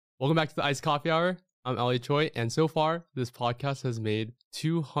Welcome back to the Iced Coffee Hour. I'm Elliot Choy, and so far, this podcast has made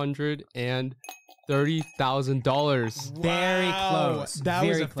 $230,000. Very close. That Very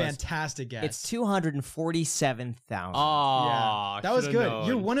was a close. fantastic guess. It's 247,000. Oh, that was good. known.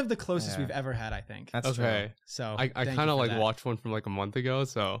 You're one of the closest we've ever had, I think. That's okay. true. So I kind of like watched one from like a month ago,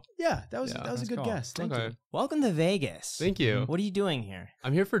 so Yeah, that was a That's good cool. guess. Thank you. Welcome to Vegas. Thank you. What are you doing here?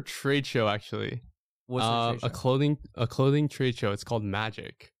 I'm here for a trade show actually. What's the trade show? A clothing trade show. It's called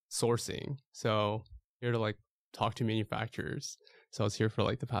Magic Sourcing. So here to like talk to manufacturers. So I was here for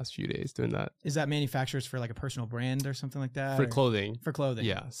like the past few days doing that. Is that manufacturers for like a personal brand or something like that? For clothing. For clothing.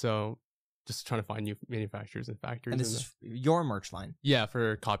 Yeah. So just trying to find new manufacturers and factories. And this is your merch line. Yeah,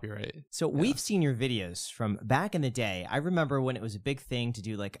 for copyright. So we've seen your videos from back in the day. I remember when it was a big thing to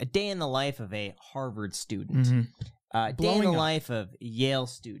do like a day in the life of a Harvard student, day in the Blowing up. life of Yale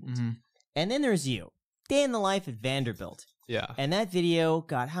student. Mhm. And then there's you, day in the life at Vanderbilt. Yeah. And that video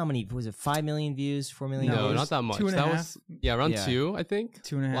got how many? Was it 5 million views, 4 million No, views? not that much. 2.5. That was around Yeah. 2, I think.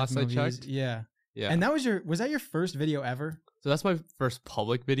 2.5 Last I million views. checked. Yeah. Yeah. And that was that your first video ever? So that's my first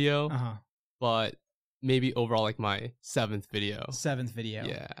public video, Uh-huh. but maybe overall like my 7th video. 7th video.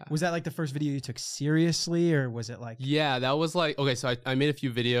 Yeah. Was that like the first video you took seriously, or was it like Yeah, that was like, okay, so I made a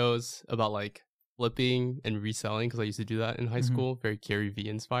few videos about like flipping and reselling because I used to do that in high school, very Gary V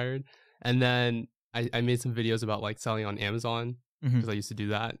inspired. And then I made some videos about like selling on Amazon because I used to do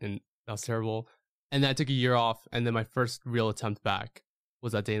that and that was terrible. And then I took a year off and then my first real attempt back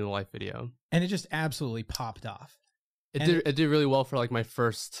was that day in the life video. and it just absolutely popped off? It And did really well for like my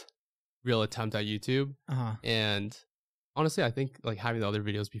first real attempt at YouTube. Uh-huh. And honestly, I think like having the other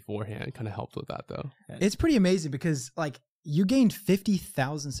videos beforehand kind of helped with that though. It's pretty amazing because like you gained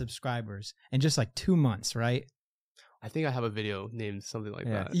 50,000 subscribers in just like 2 months, right? I think I have a video named something like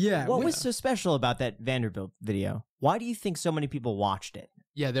Yeah. that. Yeah. What was so special about that Vanderbilt video? Why do you think so many people watched it?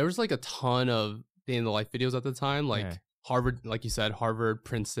 Yeah, there was like a ton of day in the life videos at the time. Like Yeah. Harvard, like you said, Harvard,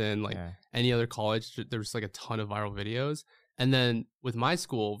 Princeton, like Yeah. any other college, there was like a ton of viral videos. And then with my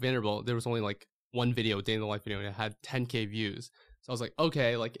school, Vanderbilt, there was only like one video, day in the life video, and it had 10K views. So I was like,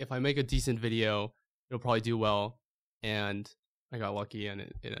 okay, like if I make a decent video, it'll probably do well. And I got lucky and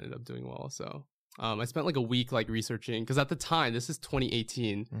it ended up doing well. So I spent like a week like researching because at the time, this is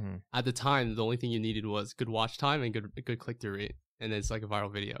 2018. At the time, the only thing you needed was good watch time and good click-through rate. And it's like a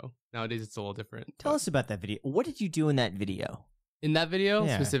viral video. Nowadays, it's a little different. Tell us about that video. What did you do in that video? In that video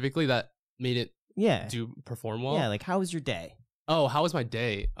Yeah. specifically that made it Yeah. perform well. Yeah, like how was your day? Oh, how was my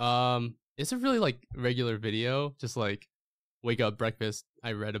day? It's a really like regular video. Just like wake up, breakfast.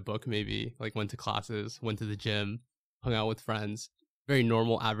 I read a book, maybe like went to classes, went to the gym, hung out with friends. Very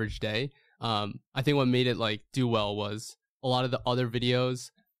normal, average day. I think what made it like do well was a lot of the other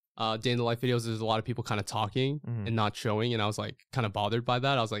videos, day in the life videos. There's a lot of people kind of talking and not showing, and I was like kind of bothered by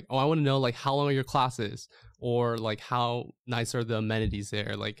that. I was like, oh, I want to know like how long are your classes, or like how nice are the amenities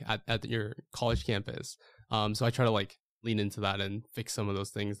there, like at your college campus. So I try to like lean into that and fix some of those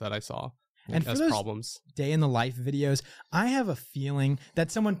things that I saw And for as those problems. day in the life videos, I have a feeling that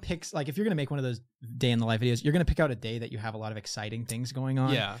someone picks, like if you're going to make one of those day in the life videos, you're going to pick out a day that you have a lot of exciting things going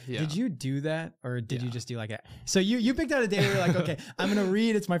on. Yeah. Did you do that, or did you just do like a? So you picked out a day where you're like, okay, I'm going to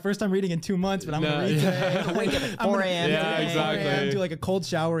read. It's my first time reading in 2 months, but I'm going to read today. Wake up at 4 a.m. Yeah, today. exactly. Do like a cold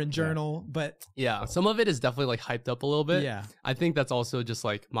shower and journal, but Yeah, some of it is definitely like hyped up a little bit. yeah. I think that's also just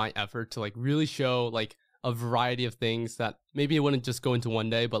like my effort to like really show like a variety of things that maybe it wouldn't just go into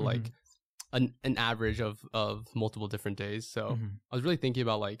one day, but like an average of multiple different days. So I was really thinking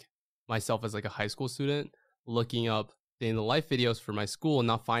about like myself as like a high school student, looking up day in the life videos for my school and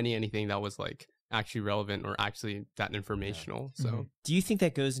not finding anything that was like actually relevant or actually that informational. So Do you think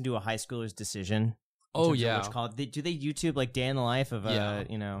that goes into a high schooler's decision? oh In terms of yeah. which college? Do they YouTube like day in the life of Yeah.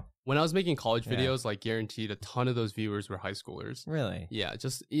 you know? When I was making college Yeah. videos, like guaranteed a ton of those viewers were high schoolers. Really? Yeah,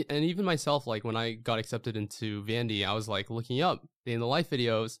 and even myself, like when I got accepted into Vandy, I was like looking up day in the life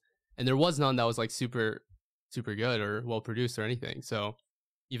videos, and there was none that was like super good or well produced or anything. So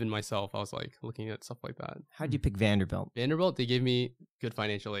even myself, I was like looking at stuff like that. How'd you pick Vanderbilt? Vanderbilt, they gave me good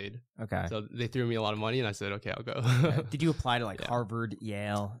financial aid, Okay. so they threw me a lot of money, and I said, okay, I'll go. Did you apply to like Yeah. Harvard,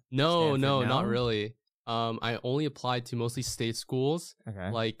 Yale? No, Stanford, no? not really. I only applied to mostly state schools, Okay.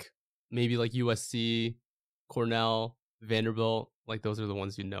 like maybe like USC, Cornell, Vanderbilt. Like those are the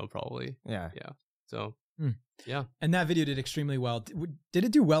ones you know probably. Yeah. So And that video did extremely well. Did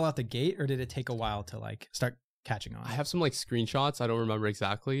it do well out the gate, or did it take a while to like start catching on? I have some like screenshots. I don't remember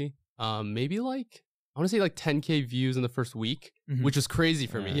exactly. Maybe like I want to say like 10K views in the first week, Mhm. which was crazy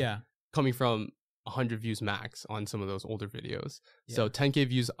for me. Yeah. Coming from 100 views max on some of those older videos. So Yeah. 10K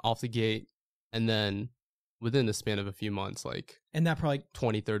views off the gate, and then within the span of a few months, like And that probably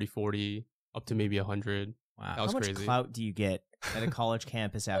 20, 30, 40, up to maybe 100. wow. That was How much crazy. clout do you get at a college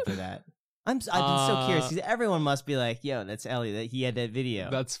campus after that? I've been so curious because everyone must be like, "Yo, that's Elliot. That he had that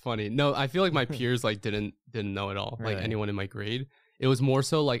video." That's funny. No, I feel like my peers like didn't know at all. Like Really? anyone in my grade. It was more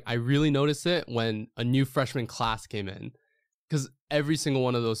so like I really noticed it when a new freshman class came in, because every single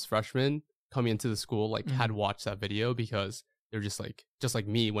one of those freshmen coming into the school like had watched that video, because they're just like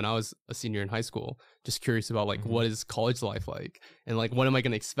me when I was a senior in high school, just curious about like what is college life like, and like what am I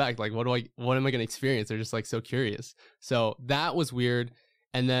gonna expect, like what am I gonna experience. They're just like so curious. So that was weird.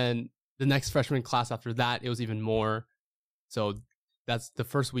 And then the next freshman class after that, it was even more. So that's the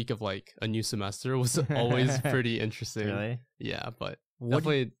first week of like a new semester was always pretty interesting. Really? Yeah, but What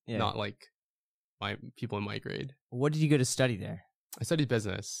definitely yeah. not like my people in my grade. What did you go to study there? I studied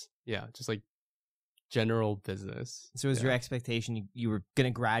business. Yeah, just like general business. So was Yeah. your expectation you were going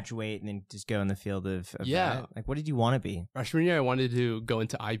to graduate and then just go in the field of Yeah. that? Like, what did you want to be? Freshman year, I wanted to go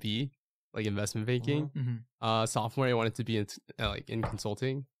into IB, like investment banking. Mhm. Sophomore year, I wanted to be in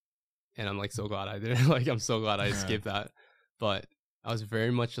consulting, and I'm like so glad I did. Like I'm so glad I escaped that. But I was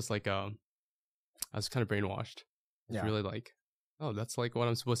very much just like I was kind of brainwashed. It's Yeah. really like, oh, that's like what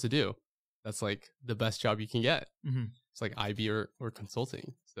I'm supposed to do. That's like the best job you can get. Mhm. It's like IB or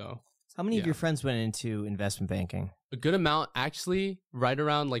consulting. So How many of Yeah. your friends went into investment banking? a good amount, actually. Right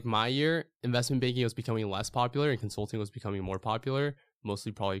around like my year, investment banking was becoming less popular and consulting was becoming more popular,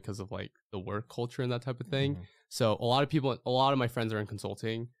 mostly probably because of like the work culture and that type of thing. Mhm. So a lot of my friends are in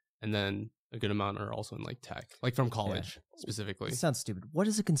consulting, and then a good amount are also in like tech, like from college specifically. It sounds stupid. What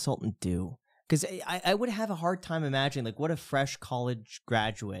does a consultant do? Because I would have a hard time imagining like what a fresh college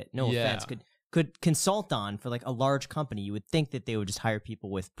graduate, no Yeah. offense, could consult on for like a large company. You would think that they would just hire people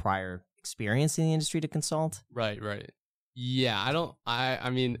with prior experience in the industry to consult. Right. Yeah, I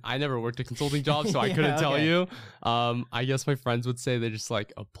mean, I never worked a consulting job, so I Yeah, couldn't tell okay. you. I guess my friends would say they just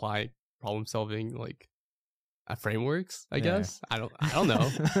like apply problem solving like frameworks, I Yeah. guess. I don't know.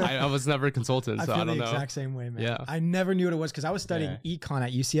 I was never a consultant, I so feel I don't the know. exact same way, man. Yeah. I never knew what it was because I was studying econ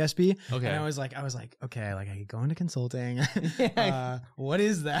at UCSB, Okay. and I was like, okay, like I could go into consulting. Yeah. What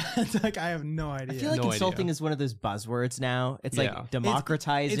is that? Like, I have no idea. I feel like No consulting idea. is one of those buzzwords now. It's Yeah. like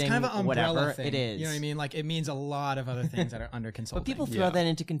democratizing it's kind of an umbrella whatever thing. it is. You know what I mean? Like, it means a lot of other things that are under consulting. But people throw Yeah. that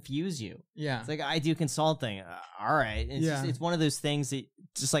in to confuse you. yeah. It's like I do consulting. All right. It's Yeah. it's one of those things that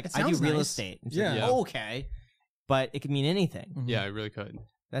just like It I do sounds real nice. estate. It's Yeah. like, Yeah. oh, okay. But it could mean anything. Mhm. Yeah, I really could.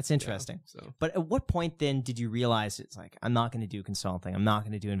 That's Yeah, interesting. so But at what point then did you realize it's like I'm not going to do consulting. I'm not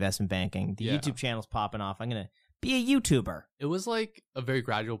going to do investment banking. The Yeah. YouTube channel's popping off. I'm going to be a YouTuber. it was like a very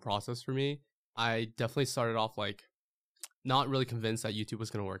gradual process for me. I definitely started off like not really convinced that YouTube was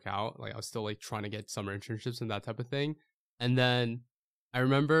going to work out. Like I was still like trying to get summer internships and that type of thing. And then I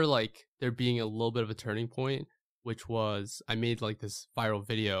remember like there being a little bit of a turning point, which was I made like this viral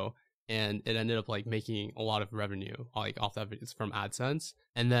video, and it ended up like making a lot of revenue like off that video from AdSense.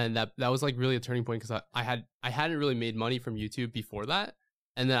 And then that was like really a turning point because I hadn't really made money from YouTube before that.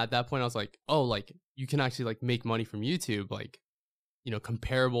 And then at that point I was like, oh, like you can actually like make money from YouTube, like, you know,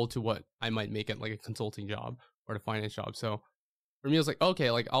 comparable to what I might make at like a consulting job or a finance job. So for me, I was like,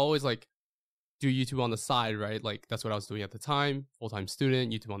 okay, like I'll always like do YouTube on the side, right? Like that's what I was doing at the time, full-time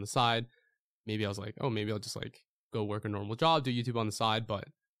student, YouTube on the side. Maybe I was like, oh, maybe I'll just like go work a normal job, do YouTube on the side. But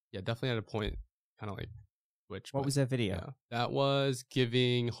yeah, definitely at a point kind of like switch. What but, was that video? yeah, that was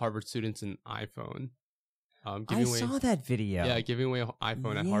giving Harvard students an iPhone. I Giving away, saw that video. yeah, giving away an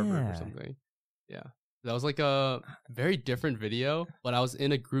iPhone at Harvard Yeah. or something. Yeah. That was like a very different video, but I was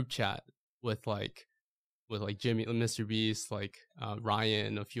in a group chat with like Jimmy, Mr. Beast, like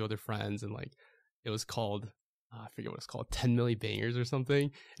Ryan, a few other friends, and like it was called I forget what it's called, 10 million bangers or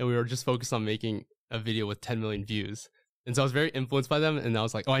something, and we were just focused on making a video with 10 million views. And so I was very influenced by them, and I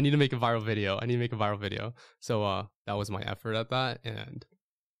was like, oh, I need to make a viral video. So that was my effort at that, and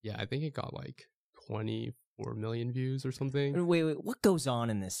yeah, I think it got like 24 million views or something. Wait, what goes on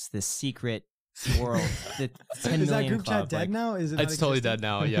in this secret world? The 10 Is that million group club, chat dead like, now? Is it? not It's totally existent? dead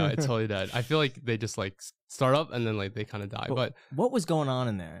now. Yeah, it's totally dead. I feel like they just like start up and then like they kind of die. But what was going on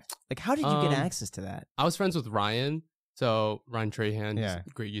in there? Like, how did you get access to that? I was friends with Ryan. So Ryan Trahan, he's Yeah. a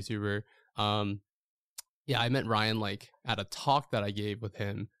great YouTuber. Yeah, I met Ryan like at a talk that I gave with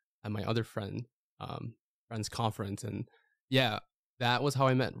him at my other friend's conference. And yeah, that was how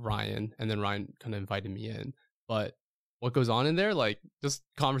I met Ryan. And then Ryan kind of invited me in. But what goes on in there, like just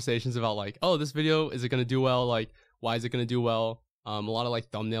conversations about like, oh, this video, is it going to do well? Like, why is it going to do well? A lot of like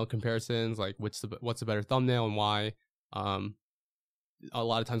thumbnail comparisons, like what's the better thumbnail and why? A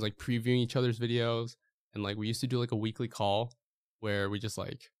lot of times like previewing each other's videos. And like we used to do like a weekly call where we just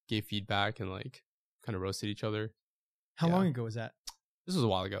like gave feedback and like kind of roasted each other. How Yeah. long ago was that? This was a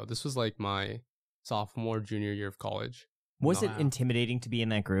while ago. This was like my sophomore, junior year of college. Was it Wow. intimidating to be in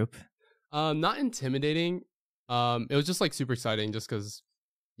that group? Not intimidating. It was just like super exciting just because,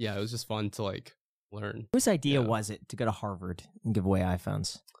 yeah, it was just fun to like learn. Whose idea Yeah. was it to go to Harvard and give away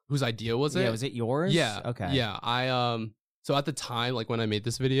iPhones? Whose idea was it? Yeah, was it yours? Yeah. Okay. Yeah. So at the time, like when I made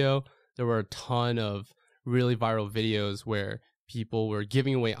this video, there were a ton of really viral videos where people were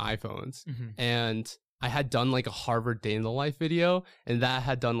giving away iPhones. And I had done like a Harvard day in the life video, and that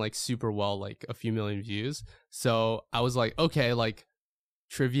had done like super well, like a few million views. So I was like, okay, like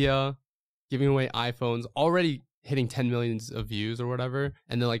trivia, giving away iPhones, already hitting 10 millions of views or whatever.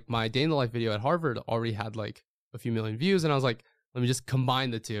 And then like my day in the life video at Harvard already had like a few million views. And I was like, let me just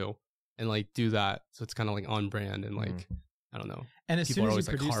combine the two and like do that. So it's kind of like on brand and like, I don't know. And as People soon are as you always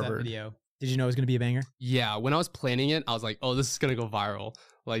like produced that Harvard. video, did you know it was going to be a banger? Yeah. When I was planning it, I was like, oh, this is going to go viral.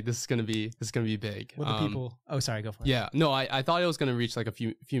 Like this is going to be big. What the people? Oh, sorry, go for it. Yeah. No, I thought it was going to reach like a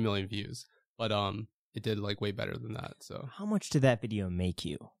few million views, but it did like way better than that. So How much did that video make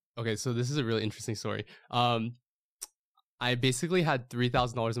you? okay, so this is a really interesting story. I basically had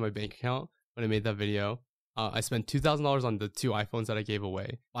 $3,000 in my bank account when I made that video. I spent $2,000 on the 2 iPhones that I gave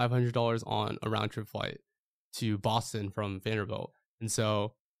away, $500 on a round trip flight to Boston from Vanderbilt. And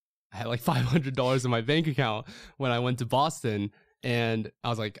so I had like $500 in my bank account when I went to Boston. And I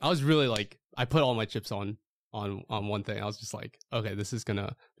was really like, I put all my chips on one thing. I was just like, okay, this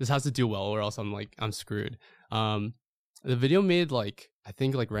has to do well or else I'm screwed. The video made like, I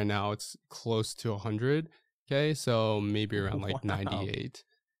think like right now it's close to 100K. So maybe around like Wow. 98,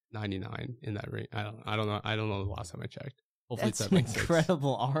 99 in that range. I don't know. I don't know the last time I checked. Hopefully That's it's an at like 6.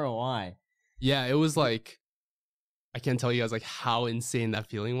 incredible ROI. Yeah, it was like, I can't tell you guys like how insane that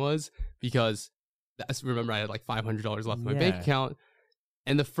feeling was because remember I had like $500 left in my bank Yeah. account.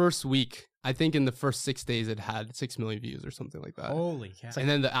 And the first week, I think in the first 6 days, it had 6 million views or something like that. Holy cow. And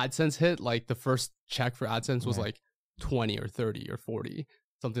then the AdSense hit, like the first check for AdSense was Yeah. like 20 or 30 or 40,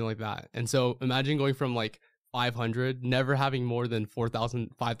 something like that. And so imagine going from like 500, never having more than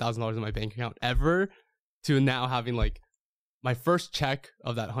 $5,000 in my bank account ever, to now having like my first check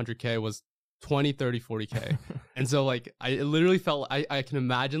of that 100K was 20, 30, 40K. And so like I literally felt, I can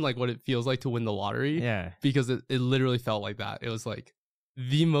imagine like what it feels like to win the lottery Yeah. because it literally felt like that. It was like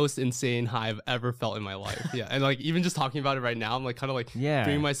the most insane high I've ever felt in my life. Yeah. And like even just talking about it right now, I'm like kind of like Yeah.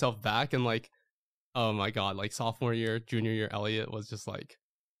 bringing myself back and like, oh my God, like sophomore year, junior year, Elliot was just like,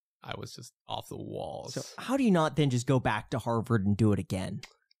 I was just off the walls. So how do you not then just go back to Harvard and do it again?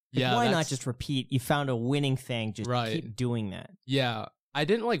 Like, yeah. why not that's- just repeat? You found a winning thing. Just Right. keep doing that. Yeah. I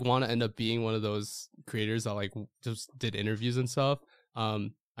didn't like want to end up being one of those creators that like just did interviews and stuff. I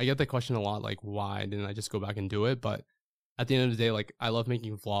get that question a lot, like why didn't I just go back and do it? But at the end of the day, like I love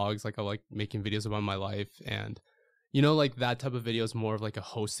making vlogs, like I like making videos about my life, and you know, like that type of video is more of like a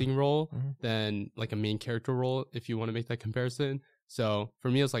hosting role Mhm. than like a main character role, if you want to make that comparison. So for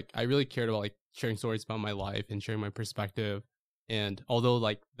me, it's like I really cared about like sharing stories about my life and sharing my perspective. And although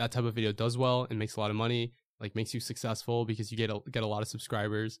like that type of video does well and makes a lot of money, like makes you successful because you get a lot of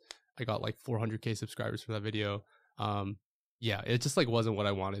subscribers. I got like 400K subscribers for that video. Yeah, it just like wasn't what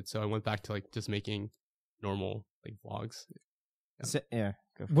I wanted. So I went back to like just making normal like vlogs. Yeah. So, yeah.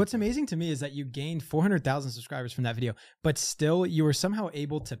 Go for What's it. amazing to me is that you gained 400,000 subscribers from that video, but still you were somehow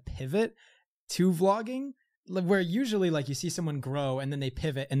able to pivot to vlogging, where usually like you see someone grow and then they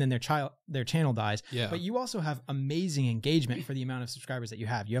pivot and then their channel dies. Yeah. But you also have amazing engagement for the amount of subscribers that you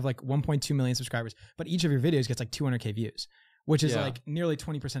have. You have like 1.2 million subscribers, but each of your videos gets like 200K views, which is Yeah. like nearly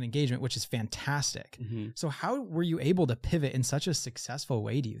 20% engagement, which is fantastic. Mhm. So how were you able to pivot in such a successful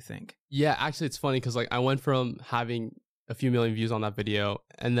way, do you think? Yeah, actually, it's funny because like I went from having a few million views on that video,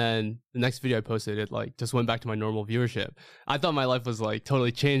 and then the next video I posted, it like just went back to my normal viewership. I thought my life was like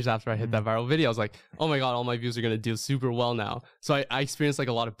totally changed after I hit that viral video. I was like, oh my God, all my views are gonna do super well now. So I experienced like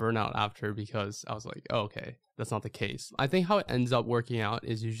a lot of burnout after because I was like, oh, okay, that's not the case. I think how it ends up working out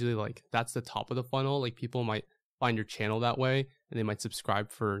is usually like that's the top of the funnel. Like people might find your channel that way and they might subscribe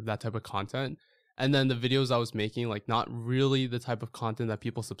for that type of content. And then the videos I was making, like not really the type of content that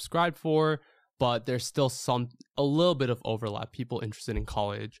people subscribe for, but there's still a little bit of overlap. People interested in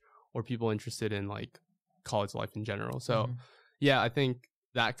college or people interested in like college life in general. So yeah, I think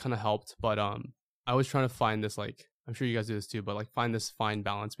that kind of helped. But I was trying to find this, like, I'm sure you guys do this too, but like find this fine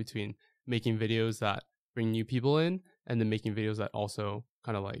balance between making videos that bring new people in and then making videos that also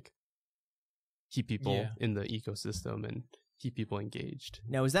kind of like keep people in the ecosystem and keep people engaged.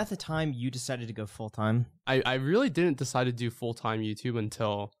 Now, is that the time you decided to go full time? I really didn't decide to do full-time YouTube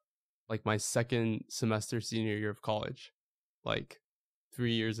until like my second semester senior year of college, like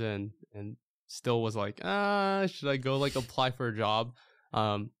 3 years in. And still was like, should I go like apply for a job?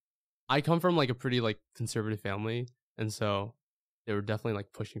 I come from like a pretty like conservative family, and so they were definitely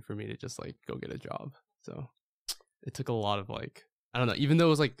like pushing for me to just like go get a job. So it took a lot of like, I don't know, even though it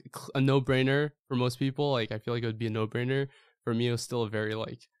was like a no-brainer for most people, like I feel like it would be a no-brainer. For me, it was still a very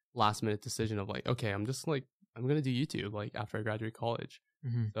like last minute decision of like, okay, I'm gonna do YouTube like after I graduate college.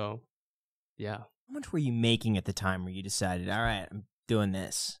 So yeah. How much were you making at the time where you decided, all right, I'm doing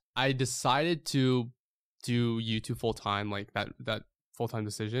this? I decided to do YouTube full time. Like that full time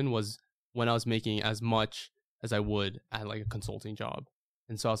decision was when I was making as much as I would at like a consulting job.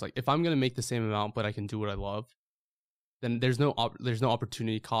 And so I was like, if I'm gonna make the same amount but I can do what I love, then there's no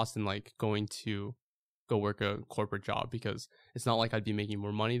opportunity cost in like going to go work a corporate job, because it's not like I'd be making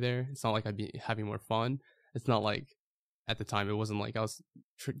more money there. It's not like I'd be having more fun. It's not like at the time it wasn't like I was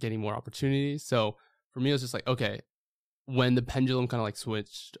getting more opportunities. So for me, it was just like, okay, when the pendulum kind of like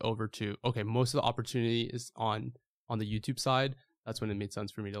switched over to, okay, most of the opportunity is on the YouTube side, that's when it made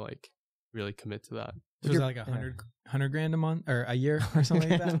sense for me to like really commit to that. Was it like 100 grand a month or a year or something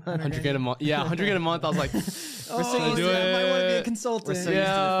like that? 100 grand a month. Yeah, 100 grand a month. I was like, oh, so do I might want to be a We're consultant. so used to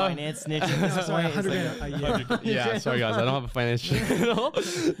the finance niche. No, sorry, 100 grand a year. Yeah, sorry guys, I don't have a finance channel.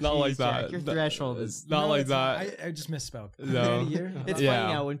 Not like that. Jack, your threshold is not like it's that. I just misspoke. No. A year? It's Yeah.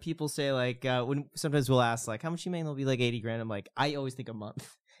 funny now when people say like when sometimes we'll ask like how much you make, they'll be like 80 grand. I'm like, I always think a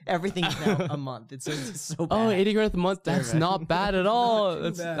month. Everything is now a month. It's so bad. Oh, 80 grand a month. That's not bad at all.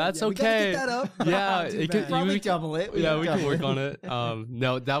 That's Yeah, we gotta okay. get that up. Yeah, Too it could bad. Probably double it. Yeah, we can work on it.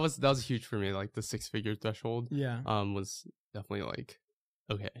 No, that was huge for me. Like the 6-figure threshold. Yeah. Was definitely like,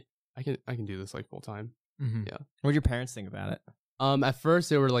 okay, I can do this like full time. Yeah. What did your parents think about it? At first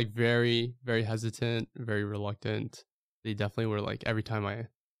they were like very, very hesitant, very reluctant. They definitely were like, every time I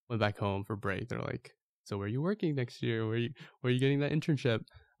went back home for break, they're like, so where are you working next year? Where are you getting that internship?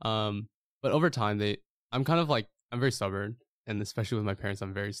 But over time I'm kind of like, I'm very stubborn, and especially with my parents,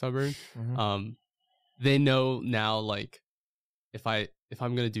 I'm very stubborn. They know now, like, if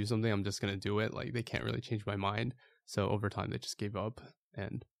I'm gonna do something, I'm just gonna do it. Like, they can't really change my mind. So over time, they just gave up,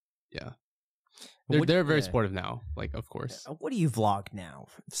 and yeah, they're very supportive now. Like, of course. What do you vlog now?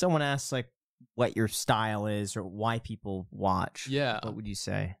 If someone asks like what your style is or why people watch, what would you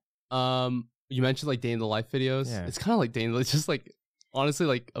say? You mentioned like day in the life videos. Yeah. It's kind of like it's just like, honestly,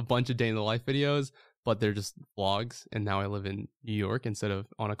 like a bunch of day in the life videos, but they're just vlogs. And now I live in New York instead of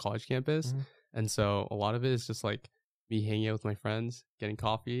on a college campus. And so a lot of it is just like me hanging out with my friends, getting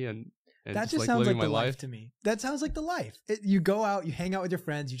coffee, and that just just sounds living like my the life to me. That sounds like the life. You go out, you hang out with your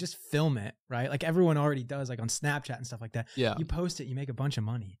friends, you just film it, right? Like everyone already does, like on Snapchat and stuff like that. Yeah. You post it, you make a bunch of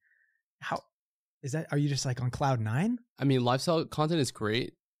money. How is that? Are you just like on cloud 9? I mean, lifestyle content is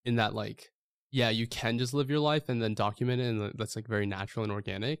great in that, like, yeah, you can just live your life and then document it, and that's like very natural and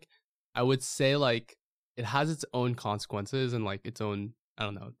organic. I would say like it has its own consequences and like its own, I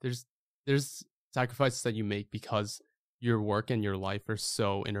don't know, there's sacrifices that you make because your work and your life are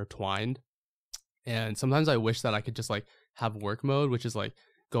so intertwined. And sometimes I wish that I could just like have work mode, which is like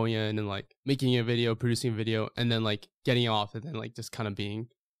going in and like making a video, producing a video, and then like getting off, and then like just kind of being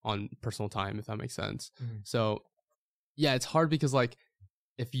on personal time, if that makes sense. So yeah, it's hard because like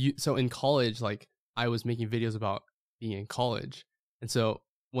so in college, like I was making videos about being in college. And so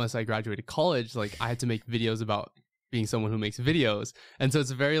once I graduated college, like I had to make videos about being someone who makes videos. And so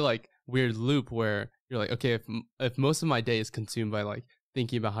it's a very like weird loop where you're like, okay, if most of my day is consumed by like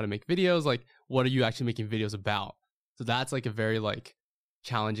thinking about how to make videos, like what are you actually making videos about? So that's like a very like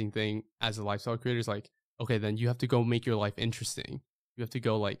challenging thing as a lifestyle creator, is like, okay, then you have to go make your life interesting. You have to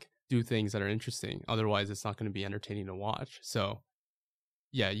go like do things that are interesting. Otherwise it's not going to be entertaining to watch. So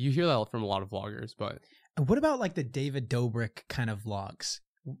yeah, you hear that from a lot of vloggers, but what about like the David Dobrik kind of vlogs?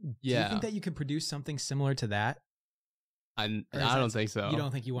 Do you yeah, think that you could produce something similar to that? I don't think so. You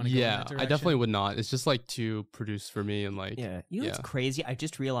don't think you want to go in that Yeah, direction? I definitely would not. It's just like too produced for me, and like Yeah. You know what's crazy? I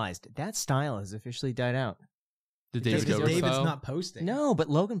just realized that style has officially died out. the Just David because Dobrik David's style. not posting. No, but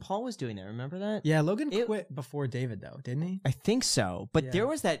Logan Paul was doing that. Remember that? Yeah, Logan quit before David though, didn't he? I think so. But Yeah. there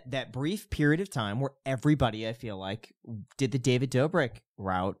was that brief period of time where everybody, I feel like, did the David Dobrik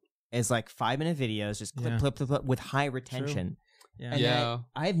route as like 5-minute videos, just clip, Yeah. clip, clip, clip, with high retention. Yeah. And Yeah.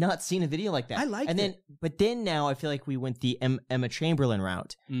 I have not seen a video like that. I liked and then, it. But then now I feel like we went the Emma Chamberlain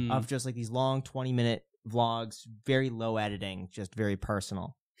route of just like these long 20-minute vlogs, very low editing, just very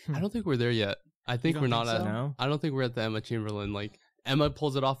personal. I don't think we're there yet. I think don't we're not think at. so? No? I don't think we're at the Emma Chamberlain. Like Emma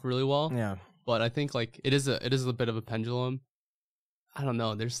pulls it off really well, Yeah. but I think like it is a bit of a pendulum. I don't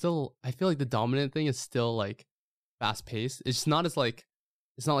know. There's still, I feel like the dominant thing is still like fast paced. It's not as like,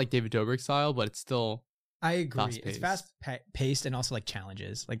 it's not like David Dobrik style, but it's still I agree. Fast-paced. It's fast paced and also like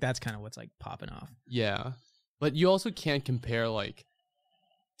challenges. Like that's kind of what's like popping off. Yeah. But you also can't compare like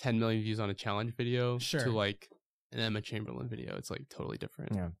 10 million views on a challenge video Sure. to like an Emma Chamberlain video. It's like totally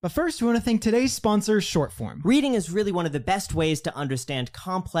different. Yeah. But first, we want to thank today's sponsor, Shortform. Reading is really one of the best ways to understand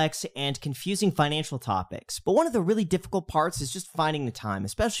complex and confusing financial topics, but one of the really difficult parts is just finding the time,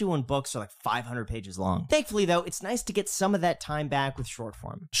 especially when books are like 500 pages long. Thankfully, though, it's nice to get some of that time back with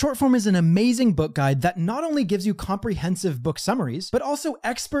Shortform. Shortform is an amazing book guide that not only gives you comprehensive book summaries, but also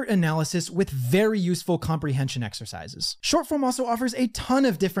expert analysis with very useful comprehension exercises. Shortform also offers a ton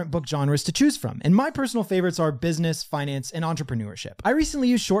of different book genres to choose from, and my personal favorites are business, finance, and entrepreneurship. I recently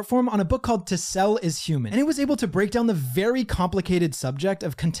used Shortform on a book called To Sell is Human, and it was able to break down the very complicated subject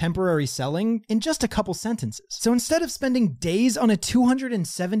of contemporary selling in just a couple sentences. So instead of spending days on a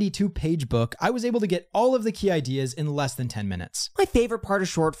 272-page book, I was able to get all of the key ideas in less than 10 minutes. My favorite part of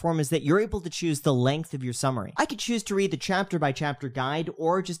Shortform is that you're able to choose the length of your summary. I could choose to read the chapter-by-chapter guide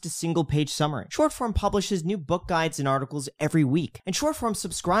or just a single-page summary. Shortform publishes new book guides and articles every week, and Shortform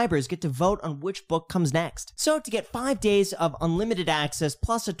subscribers get to vote on which book comes next. So to get 5 days of unlimited access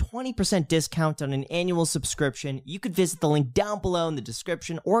plus a 20% discount on an annual subscription, you could visit the link down below in the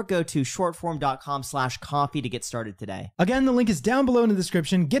description or go to shortform.com/coffee to get started today. Again, the link is down below in the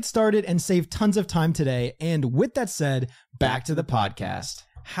description. Get started and save tons of time today. And with that said, back to the podcast.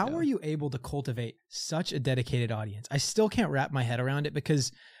 How are you able to cultivate such a dedicated audience? I still can't wrap my head around it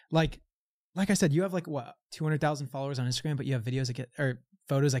because like I said, you have like what, 200,000 followers on Instagram, but you have videos that get, or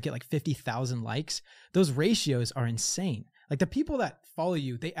photos that get like 50,000 likes. Those ratios are insane. Like the people that follow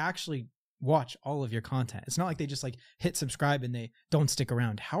you, they actually watch all of your content. It's not like they just like hit subscribe and they don't stick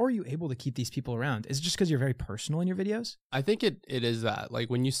around. How are you able to keep these people around? Is it just because you're very personal in your videos? I think it is that. Like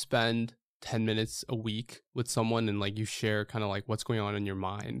when you spend 10 minutes a week with someone and like you share kind of like what's going on in your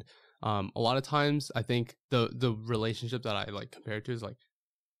mind. A lot of times I think the relationship that I like compare it to is like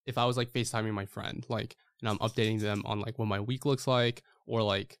if I was like FaceTiming my friend, like, and I'm updating them on like what my week looks like or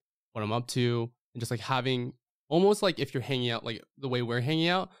like what I'm up to, and just like having almost like if you're hanging out like the way we're hanging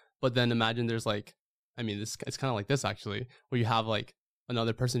out, but then imagine there's like, I mean, this it's kind of like this actually, where you have like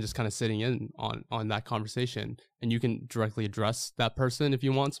another person just kind of sitting in on that conversation, and you can directly address that person if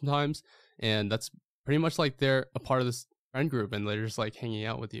you want sometimes, and that's pretty much like they're a part of this friend group and they're just like hanging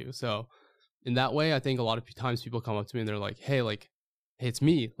out with you. So in that way, I think a lot of times people come up to me and they're like, hey, it's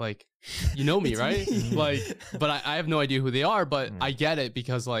me, like, you know me, right? Me. Like, but I have no idea who they are, but I get it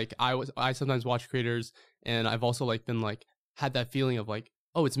because like I sometimes watch creators, and I've also like been like had that feeling of like,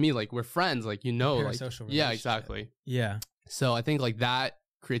 oh, it's me, like we're friends, like, you know, like, yeah, exactly. Yeah. So I think like that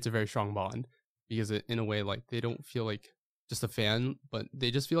creates a very strong bond because in a way, like they don't feel like just a fan, but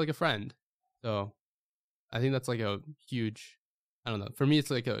they just feel like a friend. So I think that's like a huge, I don't know, for me, it's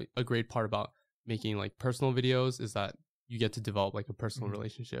like a great part about making like personal videos is that you get to develop like a personal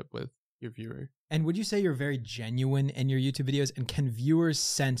relationship with your viewer. And would you say you're very genuine in your YouTube videos? And can viewers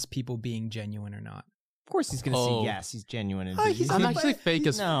sense people being genuine or not? Of course he's going to say yes, he's genuine. I'm actually fake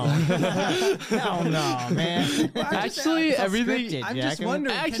as no, man. Actually, everything. I'm just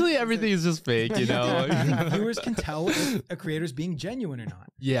wondering. Actually, everything is just fake, you know. Do you think viewers can tell if a creator's being genuine or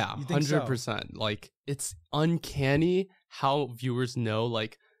not? Yeah, You think so? 100%. Like it's uncanny how viewers know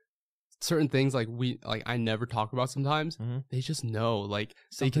like certain things like I never talk about sometimes. They just know, like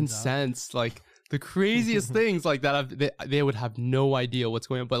they can Something's up. sense like the craziest things like that. They would have no idea what's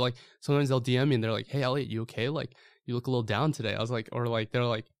going on, but like sometimes they'll DM me and they're like, hey Elliot, you okay? Like you look a little down today. I was like, or like they're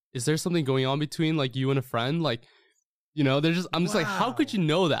like, is there something going on between like you and a friend? Like, you know, they're just, I'm just like, how could you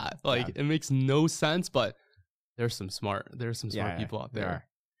know that? Like it makes no sense, but there's some smart people out there,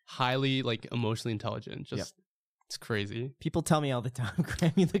 highly like emotionally intelligent. Just it's crazy. People tell me all the time,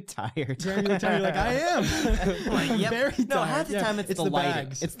 Graham, you look tired. Graham, you look tired. You're like, I am. Like, I'm very tired. No, half the time it's the lighting.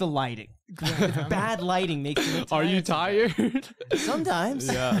 bags. It's the lighting. Bad lighting makes me tired. Are you tired?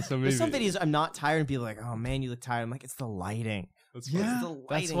 Sometimes. Yeah, so maybe. There's some videos I'm not tired and people are like, oh man, you look tired. I'm like, it's the lighting. That's Yeah. It's the lighting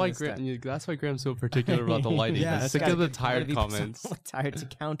That's why this time. Graham's so particular about the lighting. Yeah, I'm it's sick Gotta of the be- tired gotta be comments. so tired to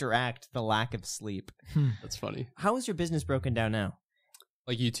counteract the lack of sleep. That's funny. How is your business broken down now?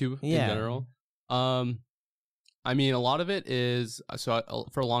 Like YouTube Yeah. in general. I mean, a lot of it is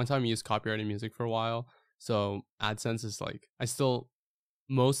for a long time I used copyrighted music for a while. So AdSense is like I still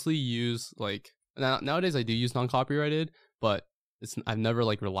mostly use like nowadays I do use non-copyrighted, but I've never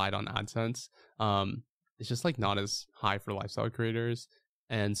like relied on AdSense. It's just like not as high for lifestyle creators,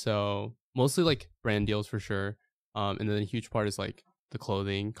 and so mostly like brand deals for sure. And then a huge part is like the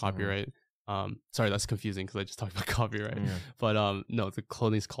clothing copyright. Sorry, that's confusing because I just talked about copyright. But no, the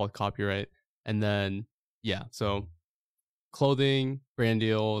clothing is called copyright, and then yeah, so clothing, brand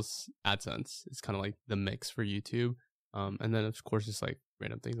deals, AdSense. It's kind of like the mix for YouTube. And then of course just like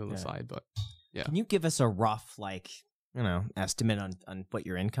random things on the side. But yeah. Can you give us a rough estimate on what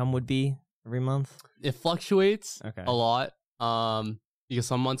your income would be every month? It fluctuates Okay. a lot. Because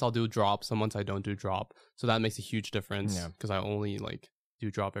some months I'll do drop, some months I don't do drop. So that makes a huge difference because I only like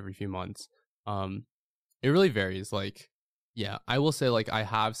do drop every few months. It really varies. Like, yeah, I will say like I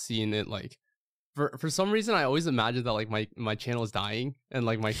have seen it like for some reason I always imagine that like my channel is dying and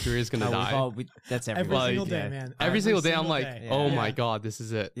like my career is gonna die. That's Every everybody. single day, man. Every single day I'm like, day. oh Yeah. my god, this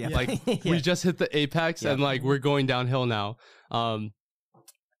is it. Yeah. Like Yeah. we just hit the apex and like we're going downhill now.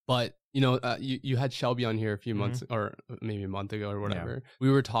 But you know, you had Shelby on here a few months or maybe a month ago or whatever.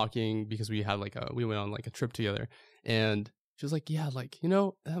 We were talking because we had we went on like a trip together, and she was like, yeah, like, you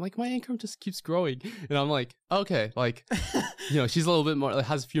know, like my income just keeps growing. And I'm like, okay, like, you know, she's a little bit more, like,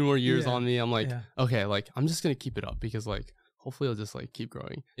 has a few more years on me. I'm like, okay, like, I'm just going to keep it up because like, hopefully it'll just like keep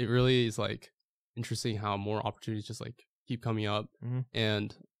growing. It really is like interesting how more opportunities just like keep coming up.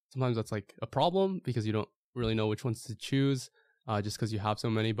 And sometimes that's like a problem because you don't really know which ones to choose just because you have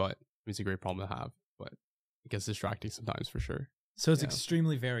so many, but it's a great problem to have, but it gets distracting sometimes for sure. So it's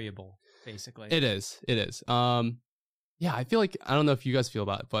extremely variable, basically. It is. Yeah, I feel like, I don't know if you guys feel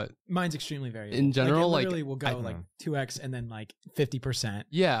that, but mine's extremely variable. in general, like, it like, literally will go like 2x and then like 50%.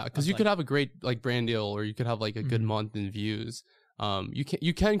 yeah, because you could have a great like brand deal, or you could have like a good month in views.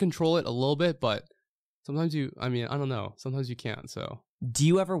 You can control it a little bit, but sometimes I don't know, sometimes you can't. So do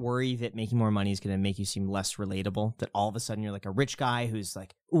you ever worry that making more money is going to make you seem less relatable? That all of a sudden you're like a rich guy who's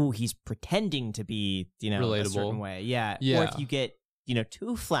like, ooh, he's pretending to be, you know, relatable a certain way. Yeah. Or if you get, you know,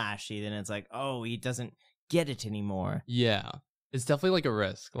 too flashy, then it's like, oh, he doesn't get it anymore. Yeah, it's definitely like a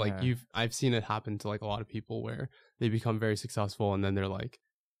risk. Like I've seen it happen to like a lot of people where they become very successful and then they're like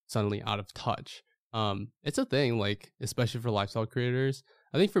suddenly out of touch. It's a thing, like especially for lifestyle creators.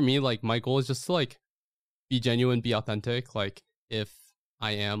 I think for me, like my goal is just to like be genuine, be authentic. Like if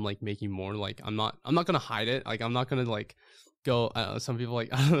I am like making more, like I'm not gonna hide it. Like I'm not gonna like go some people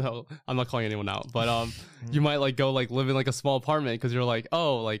like, I don't know, I'm not calling anyone out, but you might like go like live in like a small apartment because you're like,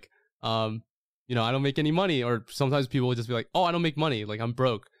 oh, like you know, I don't make any money. Or sometimes people will just be like, oh, I don't make money, like I'm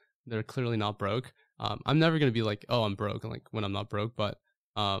broke. They're clearly not broke. I'm never gonna be like, oh, I'm broke, like when I'm not broke. But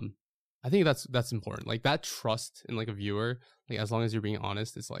I think that's important. Like that trust in like a viewer, like as long as you're being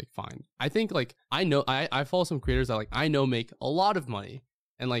honest, it's like fine. I think like I know I follow some creators that like I know make a lot of money,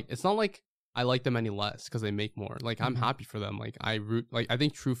 and like it's not like I like them any less because they make more. Like I'm happy for them. Like I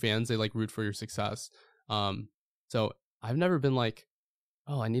think true fans, they like root for your success. So I've never been like,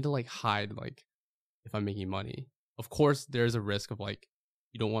 oh, I need to like hide like if I'm making money. Of course there's a risk of like,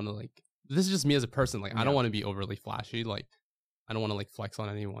 you don't want to like, this is just me as a person, like I don't want to be overly flashy, like I don't want to like flex on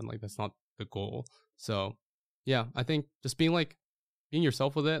anyone, like that's not the goal. So yeah, I think just being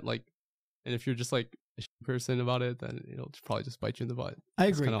yourself with it, like, and if you're just like a person about it, then it'll probably just bite you in the butt. I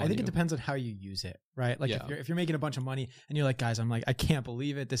agree. I think it depends on how you use it, right? Like if you're making a bunch of money and you're like, guys, I'm like, I can't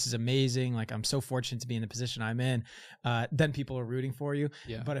believe it, this is amazing, like I'm so fortunate to be in the position I'm in, then people are rooting for you.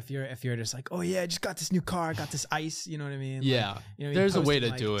 But if you're just like, oh yeah, I just got this new car, I got this ice, you know what I mean? Yeah, like, you know, there's a way to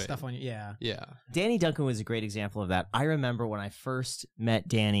like, do it. Stuff on you. Yeah. Danny Duncan was a great example of that. I remember when I first met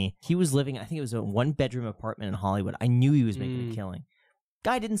Danny, he was living, I think it was a 1-bedroom apartment in Hollywood. I knew he was making a killing.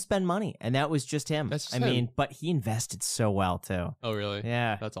 Guy didn't spend money, and that was just him. That's just I mean, but he invested so well too. Oh really?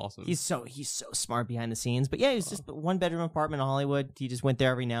 Yeah, that's awesome. He's so smart behind the scenes. But yeah, he was just a 1-bedroom apartment in Hollywood. He just went there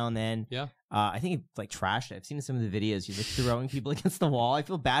every now and then. Yeah. I think he like trashed it. I've seen some of the videos. He's like throwing people against the wall. I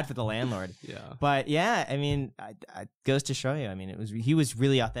feel bad for the landlord. Yeah. But yeah, I mean, it goes to show you. I mean, he was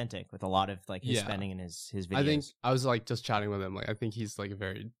really authentic with a lot of like his spending and his videos. I think I was like just chatting with him. Like I think he's like a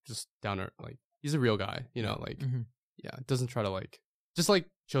very just down to, like he's a real guy. You know, like doesn't try to like, just like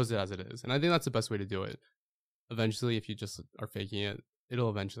shows it as it is. And I think that's the best way to do it. Eventually, if you just are faking it, it'll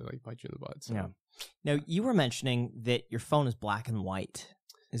eventually like bite you in the butt. So. Yeah. Now you were mentioning that your phone is black and white.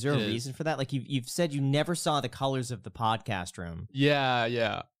 Is there a reason for that? Like you've said you never saw the colors of the podcast room.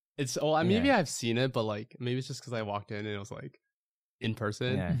 Yeah. It's maybe I've seen it, but like maybe it's just because I walked in and it was like in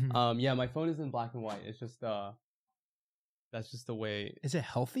person. Yeah. My phone is in black and white. It's just that's just the way. Is it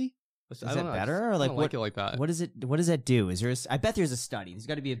healthy? Is that better, or like what? Like it like that. What does that do? Is there? I bet there's a study. There's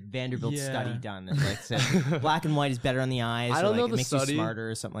got to be a Vanderbilt study done that like said black and white is better on the eyes. I don't know it the makes study. You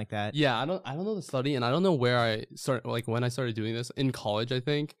smarter or something like that. Yeah, I don't know the study, and I don't know where I started. Like when I started doing this in college, I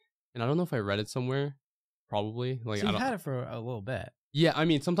think, and I don't know if I read it somewhere. Probably like so I you've had it for a little bit. Yeah, I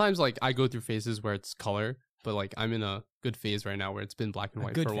mean sometimes like I go through phases where it's color, but like I'm in a good phase right now where it's been black and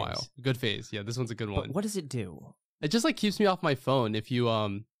white for a while. Good phase. Yeah, this one's a good one. What does it do? It just like keeps me off my phone. If you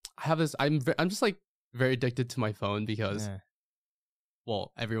I have this, I'm just like very addicted to my phone because, Yeah.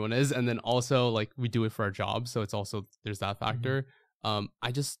 well, everyone is, and then also like we do it for our job, so it's also there's that factor.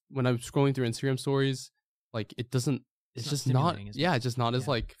 I just when I'm scrolling through Instagram stories, like it doesn't. It's not just not. stimulating as Yeah, much. it's just not as Yeah.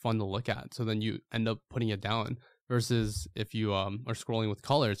 like fun to look at. So then you end up putting it down. Versus if you are scrolling with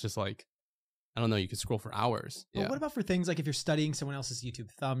color, it's just like I don't know. You could scroll for hours. But Yeah. what about for things like if you're studying someone else's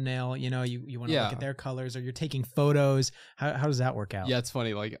YouTube thumbnail, you know, you want to Yeah. look at their colors, or you're taking photos? How does that work out? Yeah, it's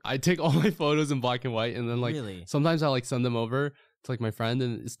funny. Like I take all my photos in black and white, and then like Really? sometimes I like send them over to like my friend,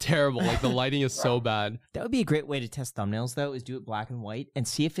 and it's terrible. Like the lighting is so bad. That would be a great way to test thumbnails, though, is do it black and white and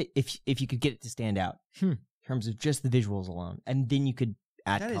see if you could get it to stand out in terms of just the visuals alone, and then you could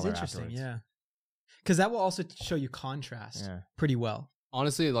add That color is interesting. afterwards. Yeah, because that will also show you contrast Yeah. pretty well.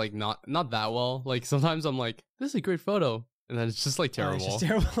 Honestly, like not that well. Like sometimes I'm like, this is a great photo, and then it's just like Oh, terrible. it's just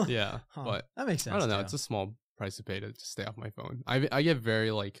terrible. Yeah, Huh. but that makes sense. I don't know. too. It's a small price to pay to just stay off my phone. I get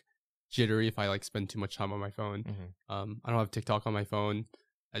very like jittery if I like spend too much time on my phone. Mhm. I don't have TikTok on my phone.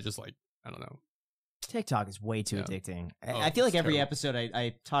 I just like I don't know. TikTok is way too Yeah. addicting. Oh, I feel like it's every terrible. episode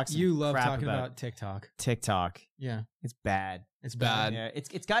I talk some You love crap talking about TikTok. TikTok. Yeah, It's bad. it's Bad. bad. Yeah,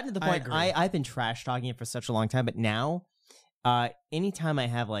 it's gotten to the I point agree. I've been trash talking it for such a long time, but now, anytime I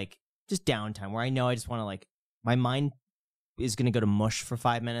have like just downtime where I know I just want to like my mind is gonna go to mush for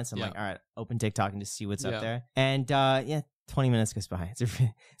 5 minutes. I'm Yeah. like, all right, open TikTok and just see what's Yeah. up there. And yeah, 20 minutes goes by. It's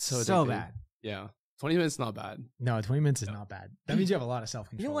So so addicting. bad. Yeah, 20 minutes not bad. No, 20 minutes is Yeah. not bad. That means you have a lot of self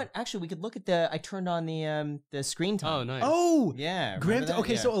control. You know what? Actually, we could look at I turned on the screen time. Oh, nice. Oh, Yeah. Graham. remember that?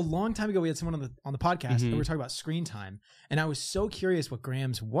 Okay, Yeah. so a long time ago, we had someone on the podcast, and Mhm. we were talking about screen time, and I was so curious what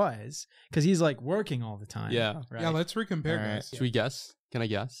Graham's was because he's like working all the time. Yeah. right? Yeah, let's recompare, All right. guys. Should we guess? Can I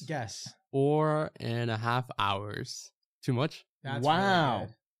guess? guess. 4.5 hours. Too much? That's Wow. really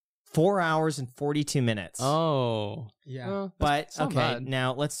good. 4 hours and 42 minutes. Oh. Yeah. But it's not okay, bad.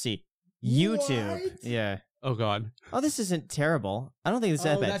 now let's see. YouTube. What? Yeah. Oh God. Oh, this isn't terrible. I don't think it's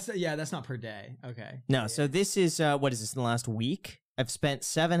that Oh, bad. that's not per day. Okay. No, so this is what is this in the last week? I've spent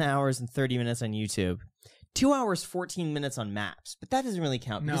 7 hours and 30 minutes on YouTube, 2 hours 14 minutes on Maps, but that doesn't really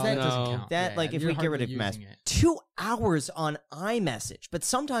count No, because that that doesn't No. count. that, like, if you're we get rid hardly of Maps, using it. 2 hours on iMessage. But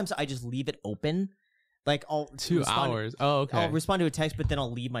sometimes I just leave it open, like I'll 2 respond- hours. Oh, okay. I'll respond to a text, but then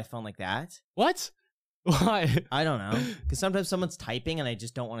I'll leave my phone like that. What? Why? I don't know because sometimes someone's typing and I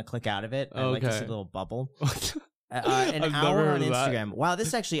just don't want to click out of it. I like to see Okay. a little bubble. An I've hour never on heard of that. Instagram. Wow, this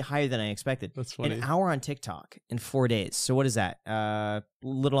is actually higher than I expected. That's funny. An hour on TikTok in 4 days. So what is that?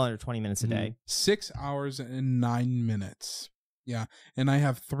 Little under 20 minutes a day. 6 hours and 9 minutes. Yeah. And I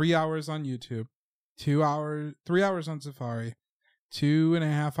have 3 hours on YouTube, 3 hours on Safari,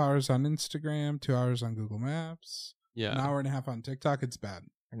 2.5 hours on Instagram, 2 hours on Google Maps, Yeah. an hour and a half on TikTok. It's bad.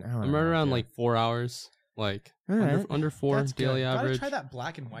 An hour I'm and a right half, around yeah. like 4 hours. Like All right. under 4 That's good. daily Gotta average. try that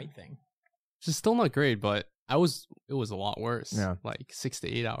black and white thing. Which is still not great, but it was a lot worse. Yeah. Like 6 to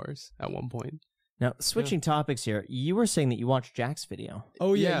 8 hours at one point. Now, switching topics here, you were saying that you watched Jack's video.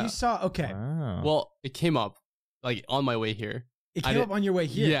 Oh yeah, Yeah. you saw. Okay, Wow. Well, it came up like on my way here. it I came up did- on your way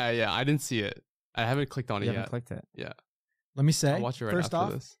here. Yeah. I didn't see it. I haven't clicked on you it haven't yet. clicked it. Let me say. I'll watch it right first after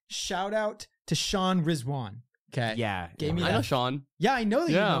off, this. shout out to Sean Rizwan. Okay. Yeah. Gave me I that. know Sean. Yeah, I know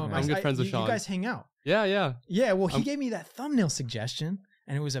that Yeah, you know him. I'm good friends with You Sean. guys hang out. Yeah. Yeah, well, he I'm- gave me that thumbnail suggestion,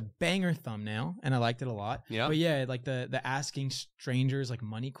 and it was a banger thumbnail, and I liked it a lot. Yeah. But yeah, like the asking strangers like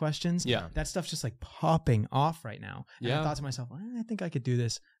money questions. Yeah. That stuff's just like popping off right now. And I Yeah. thought to myself, I think I could do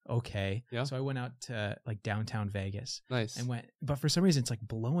this okay. Yeah. So I went out to like downtown Vegas Nice. and went, but for some reason it's like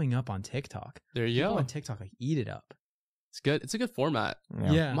blowing up on TikTok. There you People go. on TikTok like eat it up. It's good. It's a good format.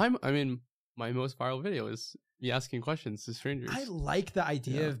 Yeah. My most viral video is me asking questions to strangers. I like the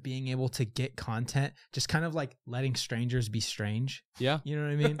idea Yeah. of being able to get content, just kind of like letting strangers be strange. Yeah. You know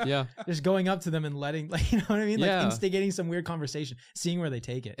what I mean? Yeah. Just going up to them and letting, like, you know what I mean? Like Yeah. instigating some weird conversation, seeing where they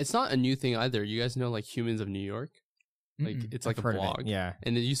take it. It's not a new thing either. You guys know like Humans of New York? Like Mm-mm. it's like I've a heard of it. blog. Yeah.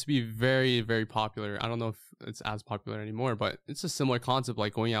 And it used to be very, very popular. I don't know if it's as popular anymore, but it's a similar concept,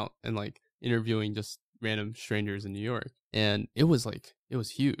 like going out and like interviewing just random strangers in New York. And it was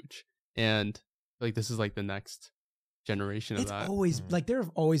huge. And like this is like the next generation of It's that. always like there have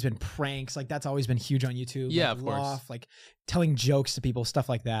always been pranks, like that's always been huge on YouTube. Yeah, like, of course. Loft, like telling jokes to people, stuff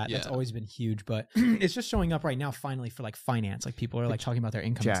like that. That's Yeah. always been huge, but it's just showing up right now finally for like finance. Like people are like talking about their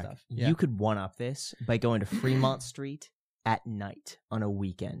income Jack, and stuff. Yeah. you could one up this by going to Fremont Street at night on a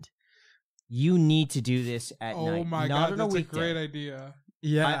weekend. You need to do this at night. Oh my not God, on that's a weekday. great idea.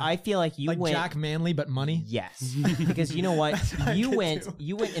 Yeah. I feel like you like went Jack Manley, but money. Yes, because you know what? I You could went do.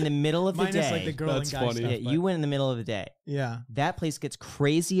 you went in the middle of the Minus day. like the girl That's and guy funny. stuff. Yeah, but- you went in the middle of the day. Yeah. That place gets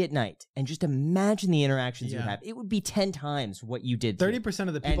crazy at night, and just imagine the interactions you Yeah. have. It would be 10 times what you did. 30%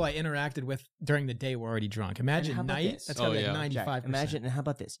 of the people And- I interacted with during the day were already drunk. Imagine how about night. this? That's Oh, gotta be yeah. like Jack, 95%. imagine, and how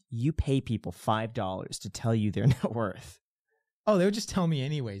about this? You pay people $5 to tell you their net worth. Oh, they would just tell me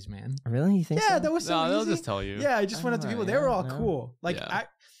anyways, man. Really? You think Yeah, so? that was so No, they'll easy. just tell you. Yeah, I just went up to people. They were all yeah, no. cool. Like, Yeah.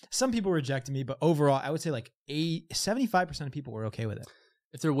 some people rejected me, but overall, I would say like 75% of people were okay with it.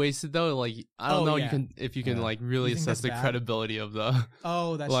 If they're wasted though, like I don't Oh, know, yeah. you can Yeah. like really You think assess that's the bad? credibility of the.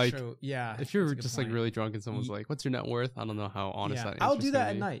 Oh, that's Like, true. Yeah. If you're that's a good just point. like really drunk and someone's like, "What's your net worth?" I don't know how honest yeah. that. I'll answer's do that gonna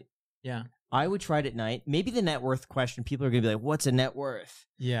at be. night. Yeah. I would try it at night. Maybe the net worth question, people are going to be like, what's a net worth?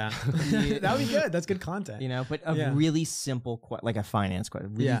 Yeah. that would be good. That's good content. You know, but a Yeah. really simple, like a finance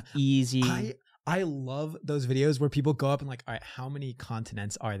question, really Yeah. easy. I love those videos where people go up and like, all right, how many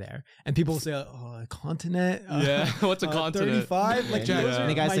continents are there? And people will say, oh, a continent? Yeah, what's a continent? 35? Like, Yeah. those are And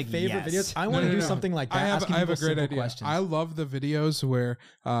the guy's my like, favorite yes. videos. I want to do something like that. I have asking a people great simple idea. questions. I love the videos where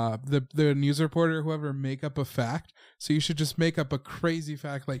the news reporter, whoever, make up a fact. So you should just make up a crazy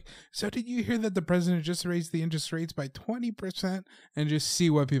fact, like, so did you hear that the president just raised the interest rates by 20%, and just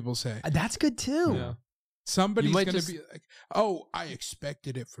see what people say. That's good too. Yeah. Somebody's might gonna just- be like, "Oh, I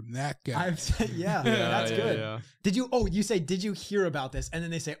expected it from that guy." I've said, yeah, Yeah, that's yeah, good. yeah. Did you? Oh, you say, did you hear about this? And then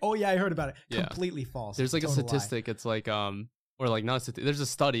they say, oh yeah, I heard about it. Yeah. Completely false. There's like a Total lie. statistic. It's like or like not a statistic. There's a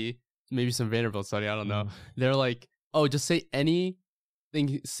study, maybe some Vanderbilt study. I don't know. They're like, oh, just say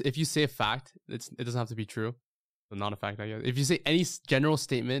anything. If you say a fact, it doesn't have to be true. So not a fact, I guess. If you say any general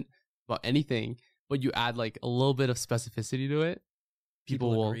statement about anything, but you add like a little bit of specificity to it, people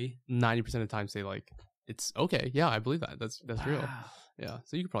will agree. 90% of the time say like, it's okay. Yeah, I believe that. That's real. Wow. Yeah.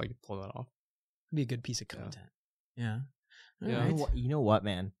 So you could probably pull that off. Be a good piece of content. Yeah. Yeah. All right. You know what,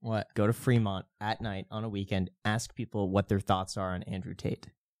 man? What? Go to Fremont at night on a weekend, ask people what their thoughts are on Andrew Tate.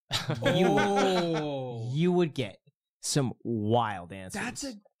 Oh, You would get some wild answers. that's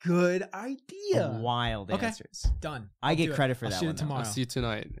a good idea. Wild Okay. answers. Done. I I'll get do it. credit for I'll that shoot one, it though. tomorrow. I'll see you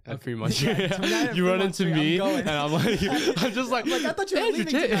tonight at Okay. Fremont. Yeah, tonight at You run Fremont into Street, I'm me, going. and I'm like, I'm just like, I'm like, I thought you were Andrew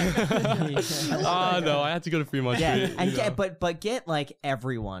leaving Tate. tonight. I love that No, guy. I had to go to Fremont Yeah, Street. and you know. but get like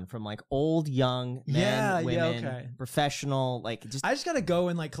everyone from like old, young, men, women, okay. professional, like just I just gotta go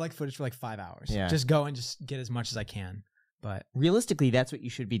and like collect footage for like 5 hours. Yeah. Just go and just get as much as I can. But realistically, that's what you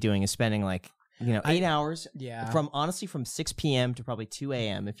should be doing, is spending like 8 hours yeah, from 6 p.m. to probably 2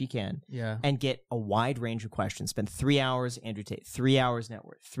 a.m. if you can, yeah. and get a wide range of questions. Spend 3 hours Andrew Tate, 3 hours net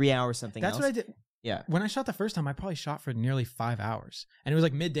worth, 3 hours something That's else. what I did. Yeah. When I shot the first time, I probably shot for nearly 5 hours, and it was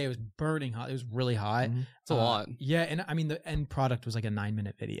like midday. It was burning hot. It was really hot. Mhm. It's a lot. Yeah, and I mean the end product was like a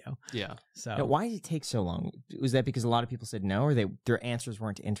 9-minute video. Yeah. So Now, why did it take so long? Was that because a lot of people said no, or their answers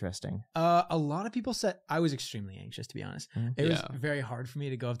weren't interesting? a lot of people said I was extremely anxious, to be honest. Mhm. It was Yeah. very hard for me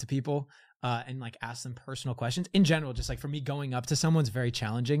to go up to people and like ask them personal questions. In general, just like for me going up to someone's very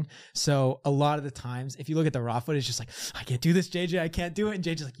challenging. So a lot of the times, if you look at the raw footage, just like, I can't do this, JJ. I can't do it. And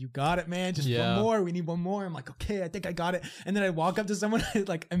JJ's like, you got it, man. Just Yeah. one more. We need one more. I'm like, okay, I think I got it. And then I walk up to someone, I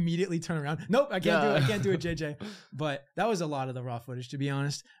like immediately turn around. Nope, I can't do it. I can't do it, JJ. But that was a lot of the raw footage, to be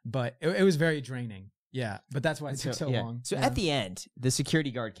honest. But it was very draining. Yeah, but that's why it took so yeah. long. So Yeah. at the end, the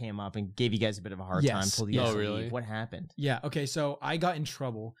security guard came up and gave you guys a bit of a hard time. Yes. Told you guys Oh, to really? leave. What happened? Yeah. Okay. So I got in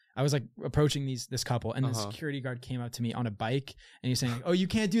trouble. I was like approaching this couple, and the Uh-huh. security guard came up to me on a bike, and he's saying, like, "Oh, you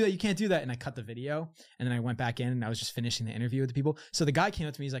can't do that. You can't do that." And I cut the video, and then I went back in, and I was just finishing the interview with the people. So the guy came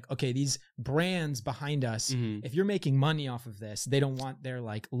up to me. He's like, "Okay, these brands behind us, Mhm. if you're making money off of this, they don't want their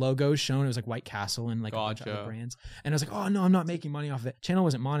like logos shown." It was like White Castle and like a bunch of Gotcha. other brands. And I was like, "Oh no, I'm not making money off of it." Channel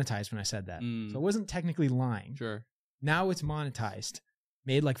wasn't monetized when I said that, Mm. so it wasn't technically lying. Sure. Now it's monetized.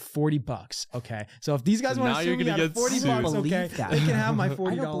 Made like $40. Okay. So if these guys So want now to you're sue me gonna out of get $40, sued. I don't okay, believe that. they can have my I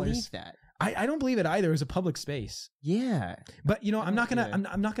 $40. don't believe that. I don't believe it either. It was a public space. Yeah. But you know, I'm not gonna Yeah.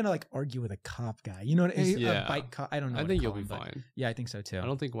 I'm not gonna like argue with a cop guy. You know what? Yeah. A bike cop. I don't know. I what think to you'll call be him, but fine. Yeah, I think so too. I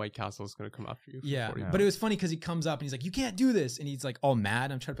don't think White Castle is going to come after you. For Yeah, 40 but it was funny because he comes up and he's like, "You can't do this," and he's like all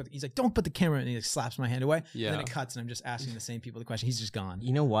mad. I'm trying to he's like, "Don't put the camera," and he like slaps my hand away. And Yeah. then it cuts, and I'm just asking the same people the question. He's just gone.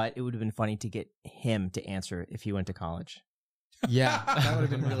 You know what? It would have been funny to get him to answer if he went to college. Yeah, that would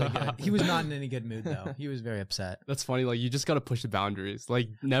have been really good. He was not in any good mood though. He was very upset. That's funny. Like you just got to push the boundaries. Like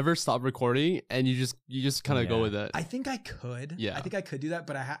never stop recording, and you just kind of go Yeah. with it. I think I could. Yeah. I think I could do that,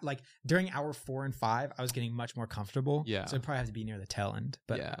 but I had like during hour 4 and 5, I was getting much more comfortable. Yeah. So I'd probably have to be near the tail end.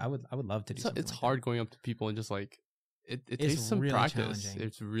 But Yeah. I would love to do It's, something. it's like hard going up to people and just like it It's takes some really practice. challenging.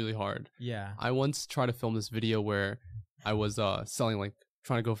 It's really hard. that. Yeah. I once tried to film this video where I was selling like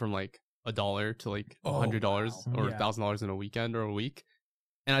trying to go from like $1 to like $100 wow. or Yeah. $1,000 in a weekend or a week.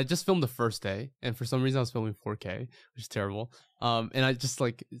 and I just filmed the first day, and for some reason I was filming 4K, which is terrible. And I just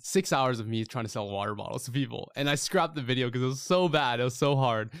like 6 hours of me trying to sell water bottles to people, and I scrapped the video because it was so bad, it was so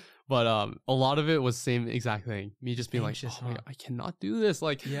hard. But a lot of it was same exact thing. Me just being Anxious, like, oh my huh? God, I cannot do this.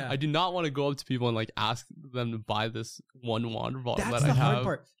 Like, I do not want to go up to people and like ask them to buy this one water bottle That's that the I have. hard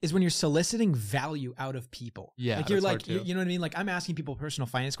part, is when you're soliciting value out of people. Yeah, like you're that's like, hard too. you know what I mean? Like I'm asking people personal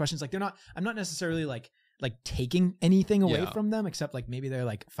finance questions. Like I'm not necessarily like taking anything away Yeah. from them, except like maybe they're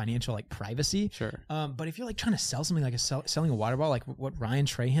like financial like privacy. Sure. But if you're like trying to sell something like selling a water bottle, like what Ryan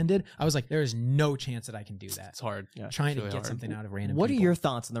Trahan did, I was like, there is no chance that I can do that. It's hard. Yeah, Trying it's to really get hard. something out of random What people. are your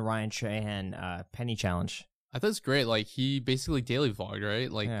thoughts on the Ryan Trahan penny challenge? I thought it's great. Like he basically daily vlogged,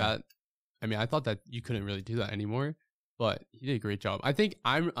 right? Like Yeah. that. I mean, I thought that you couldn't really do that anymore, but he did a great job. I think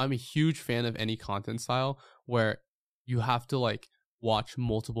I'm a huge fan of any content style where you have to like watch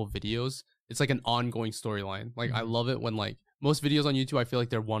multiple videos. It's like an ongoing storyline. Like I love it when like most videos on YouTube, I feel like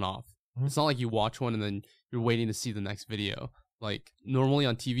they're one off. It's not like you watch one and then you're waiting to see the next video. Like normally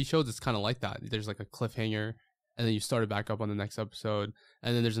on TV shows, it's kind of like that. There's like a cliffhanger and then you start it back up on the next episode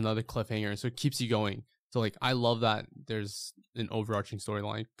and then there's another cliffhanger. So it keeps you going. So like I love that there's an overarching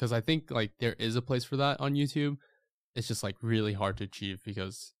storyline because I think like there is a place for that on YouTube. It's just like really hard to achieve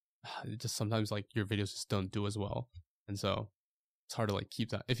because it just sometimes like your videos just don't do as well. And so it's hard to like keep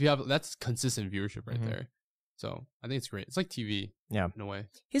that. If you have that's consistent viewership right there. So I think it's great. It's like TV. Yeah. In a way.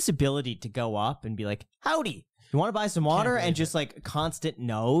 His ability to go up and be like, howdy, you want to buy some water? believe And just like constant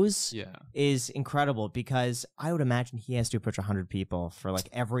no's Yeah. is incredible because I would imagine he has to approach 100 people for like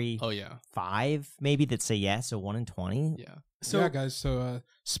every Oh yeah. 5 maybe that say yes, so 1 in 20. Yeah. So yeah, guys. So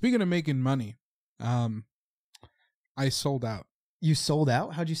speaking of making money, I sold out. You sold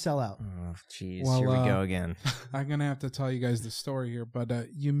out? How'd you sell out? Oh, jeez. Well, Here we go again. I'm gonna have to tell you guys the story here, but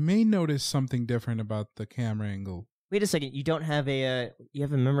you may notice something different about the camera angle. Wait a second. You don't have you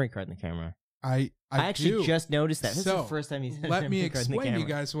have a memory card in the camera. I actually do. just noticed that. This is So, the first time he's had a let me memory card in the explain to you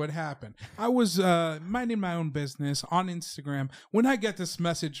camera. guys what happened. I was minding my own business on Instagram when I get this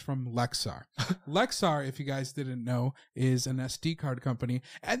message from Lexar. Lexar, if you guys didn't know, is an SD card company,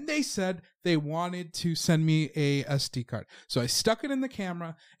 and they said they wanted to send me a SD card. So I stuck it in the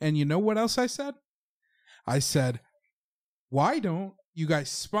camera, and you know what else I said? I said, why don't you guys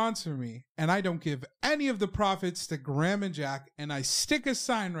sponsor me, and I don't give any of the profits to Graham and Jack, and I stick a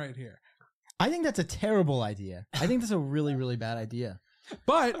sign right here. I think that's a terrible idea. I think that's a really, really bad idea.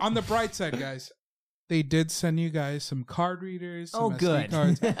 But on the bright side, guys, they did send you guys some card readers, some Oh, SD good.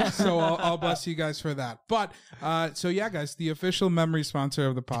 cards. So I'll bless you guys for that. But so yeah, guys, the official memory sponsor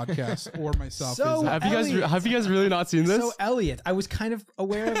of the podcast or myself So- is Have you guys really not seen this? So Elliot, I was kind of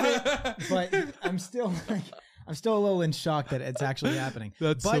aware of it, but I'm still a little in shock that it's actually happening.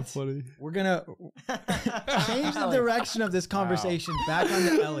 That's but so funny. We're gonna change the direction of this conversation back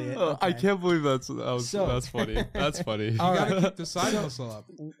onto Elliot. I okay? can't believe that's funny. That's funny. you All gotta right. keep the side hustle up.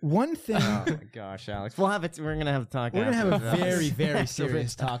 One thing Oh my gosh, Alex. We're gonna have a talk. we're gonna have a after this. very, very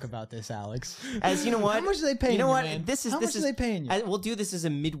serious talk about this, Alex. As you know what? How much are they paying You know you, what? man? This is How much are they paying you? We'll do this as a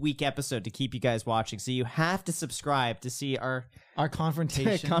midweek episode to keep you guys watching. So you have to subscribe to see our Our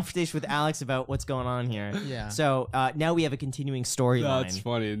confrontation. conversation with Alex about what's going on here. Yeah. So now we have a continuing storyline. That's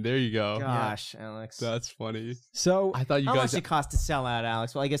funny. There you go. Gosh, Alex. That's funny. So I thought you How guys. much it cost to sell out,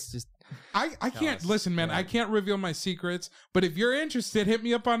 Alex? Well, I guess just I can't us. listen, man. I can't reveal my secrets. But if you're interested, hit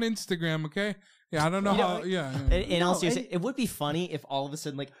me up on Instagram, okay? Yeah, I don't know how. Yeah. in all seriousness, it would be funny if all of a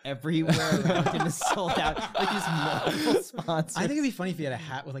sudden, like everywhere around him is sold out, like there's multiple sponsors. I think it'd be funny if you had a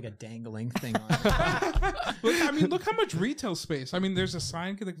hat with like a dangling thing on it. Look how much retail space. I mean, there's a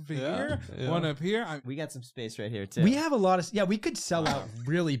sign like here, yeah. one up here. we got some space right here too. We have a lot of we could sell out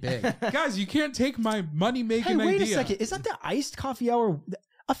really big. Guys, you can't take my money making Hey, wait idea. a second. Is that the iced coffee hour?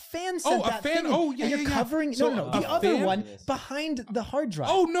 A fan sent Oh, a that fan? thing. in, Oh, yeah, and you're yeah, yeah. covering. So no, a the other fan- one behind the hard drive.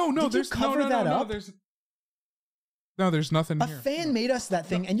 Oh no, Did you there's cover no, that no, up? there's nothing A here. fan made us that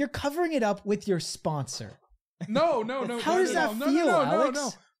thing, and you're covering it up with your sponsor. No. How does that feel, no,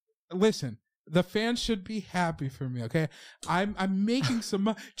 Alex? Listen, the fans should be happy for me, okay? I'm making some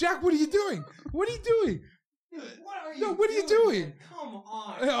money. Jack, what are you doing? What are you doing? What are you doing? Come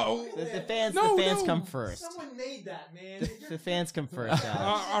on. Oh, the fans. No, the fans no. come first. Someone made that, man. The fans come first,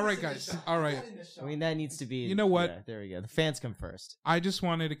 Alex. all right, guys. All right. I mean, that needs to be. You know what? Yeah, there we go. The fans come first. I just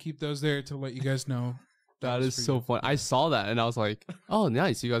wanted to keep those there to let you guys know. That was is for so you. fun. I saw that and I was like, "Oh,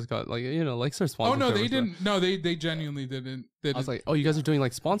 nice! You guys got like like some Oh sponsorship." no, or they stuff. didn't. No, they genuinely didn't. I was like, "Oh, you guys are doing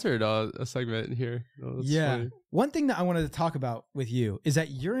like sponsored a segment here." Oh, that's Yeah. funny. One thing that I wanted to talk about with you is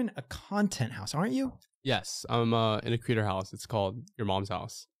that you're in a content house, aren't you? Yes, I'm in a creator house. It's called Your Mom's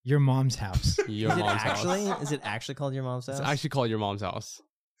House. Your mom's house. Your Is it mom's actually? house. Is it actually called your mom's house? It's actually called Your Mom's House.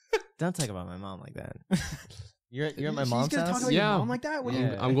 Don't talk about my mom like that. You're at my She's mom's gonna talk house. about Yeah. your mom like that? What do you-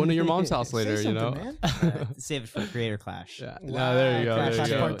 Yeah. I'm going to your mom's house Say later. You know. something, man. Save it for Creator Clash. Yeah. Wow, No, there you go. Crash There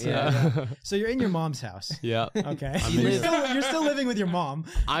you Part go. two. Yeah. So you're in your mom's house. Yeah. Okay. I'm You're in- still living with your mom.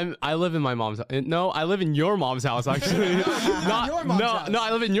 I live in my mom's. No, I live in your mom's house actually. Not Your mom's no, house. no.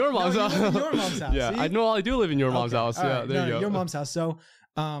 I live in your mom's No, you house. live in your mom's house. Yeah, See? I know. I do live in your mom's Okay, house. all Yeah, right. there No, you go. Your mom's house. So,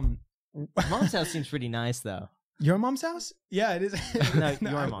 Mom's house seems pretty nice though. your mom's house? Yeah, it is. No,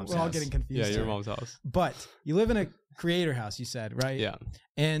 your mom's We're all house. getting confused. Yeah, your here. mom's house. But you live in a creator house, you said, right? Yeah.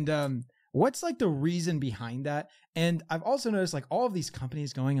 And what's like the reason behind that? And I've also noticed like all of these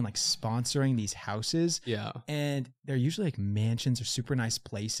companies going and like sponsoring these houses, Yeah. and they're usually like mansions or super nice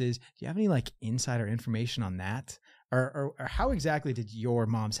places. Do you have any like insider information on that? Or how exactly did your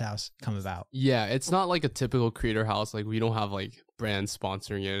mom's house come about? Yeah, it's not like a typical creator house. Like we don't have like brands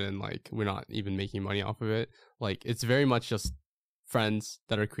sponsoring it, and like we're not even making money off of it. Like it's very much just friends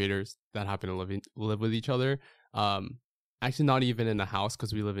that are creators that happen to live with each other. Actually, not even in a house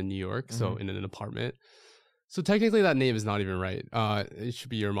because we live in New York, so in an apartment. So technically, that name is not even right. It should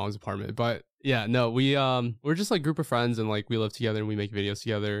be your mom's apartment. But yeah, no, we're just like a group of friends, and like we live together and we make videos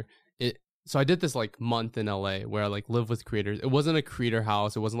together. So I did this like month in LA where I like live with creators. It wasn't a creator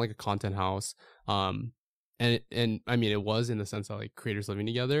house. It wasn't like a content house. And I mean, it was in the sense that like creators living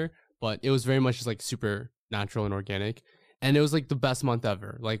together, but it was very much just like super natural and organic. And it was like the best month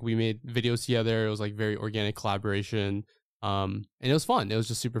ever. Like we made videos together. It was like very organic collaboration. And it was fun. It was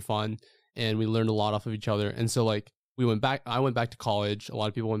just super fun. And we learned a lot off of each other. And so like I went back to college. A lot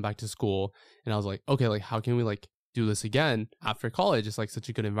of people went back to school, and I was like, okay, like how can we like do this again after college? It's like such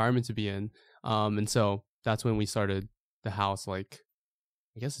a good environment to be in. And so that's when we started the house. Like,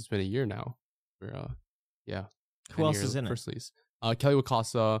 I guess it's been a year now. Yeah. Who else is in it? First lease. Kelly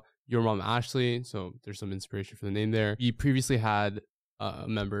Wacasa, your mom Ashley. So there's some inspiration for the name there. We previously had a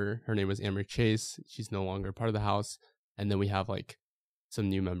member. Her name was Amber Chase. She's no longer part of the house. And then we have like some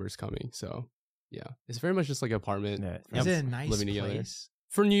new members coming. So yeah, it's very much just like an apartment. Yeah. Is friends it a nice living place? together.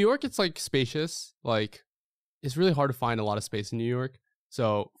 For New York, it's like spacious. Like it's really hard to find a lot of space in New York.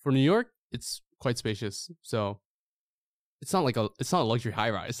 So for New York, it's quite spacious. So it's not a luxury high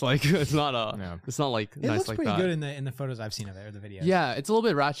rise. Like it's not like It nice looks like pretty that. good in the photos I've seen of it or the videos. Yeah, it's a little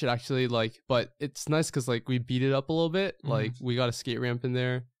bit ratchet actually. Like, but it's nice because like we beat it up a little bit. Mhm. Like we got a skate ramp in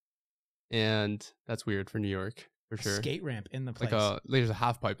there, and that's weird for New York for A sure. skate ramp in the place. like there's a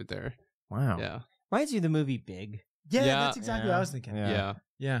half pipe in there. Wow. Yeah, Reminds you of the movie Big. yeah, yeah. that's exactly what I was thinking. Yeah. yeah.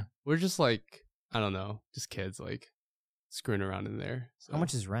 Yeah. We're just like I don't know, just kids like screwing around in there. So. How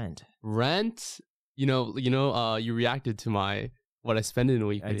much is rent? Rent? You reacted to my what I spend in a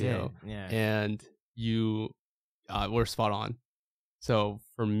week I video, did. Yeah. and you were spot on. So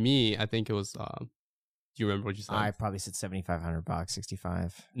for me, I think it was. Do you remember what you said? I probably said $7,500,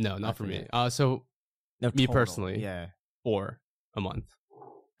 65. No, I not for me. forget. So No, Me total. personally. Yeah. 4 a month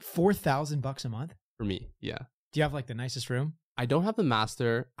 $4,000 a month. for me. Yeah, Do you have like the nicest room? I don't have the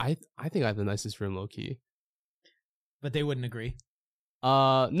master. I think I have the nicest room, low key. But they wouldn't agree.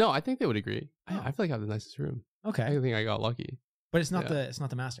 No, I think they would agree. Oh. I feel like I have the nicest room. Okay, I think I got lucky. but it's not Yeah.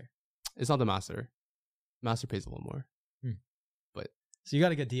 the master. It's not the master. Master pays a little more. So you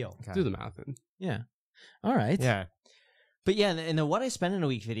got a good deal. Okay. Do the math. And Yeah. All right. Yeah. But yeah, in the What I Spend in a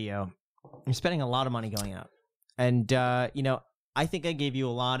Week video, I'm spending a lot of money going out. And, I think I gave you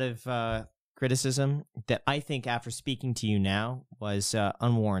a lot of criticism that I think after speaking to you now was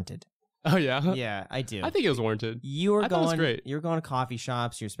unwarranted. oh yeah, Yeah, I do. I think it was warranted. You were I thought it was going. great. You were going to coffee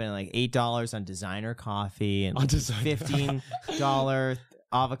shops. You're spending like $8 on designer coffee and On like designer- $15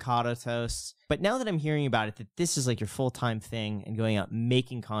 avocado toasts. But now that I'm hearing about it, that this is like your full time thing and going out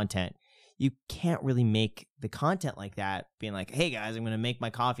making content, you can't really make the content like that. Being like, hey guys, I'm going to make my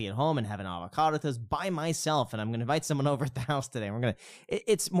coffee at home and have an avocado toast by myself, and I'm going to invite someone over at the house today.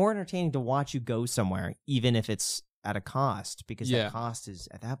 It's more entertaining to watch you go somewhere, even if it's at a cost, because Yeah. that cost is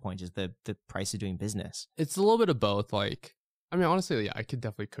at that point just the price of doing business. It's a little bit of both. Like, I mean, honestly, yeah, I could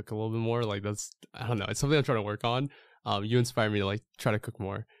definitely cook a little bit more. Like, I don't know. It's something I'm trying to work on. You inspire me to like try to cook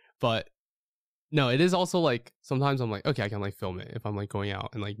more. But no, it is also like sometimes I'm like, okay, I can like film it if I'm like going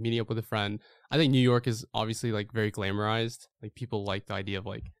out and like meeting up with a friend. I think New York is obviously like very glamorized. Like people like the idea of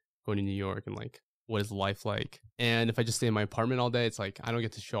like going to New York and like what is life like. And if I just stay in my apartment all day, it's like I don't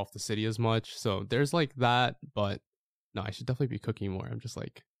get to show off the city as much. So there's like that. But no, I should definitely be cooking more. I'm just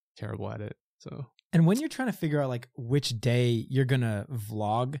like terrible at it. So And when you're trying to figure out like which day you're gonna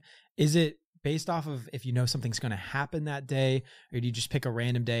vlog, is it based off of if you know something's gonna happen that day, or do you just pick a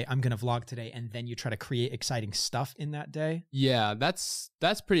random day? I'm gonna vlog today, and then you try to create exciting stuff in that day. yeah, that's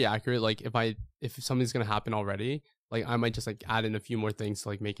pretty accurate. Like if something's gonna happen already, like I might just like add in a few more things to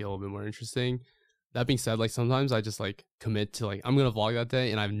like make it a little bit more interesting. That being said, like sometimes I just like commit to like I'm gonna vlog that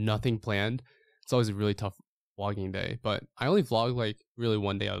day and I have nothing planned. It's always a really tough vlogging day, but I only vlog like really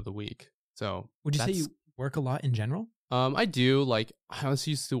one day out of the week. So Would you say you work a lot in general? I do. Like I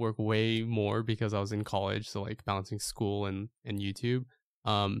also used to work way more because I was in college, so like balancing school and YouTube.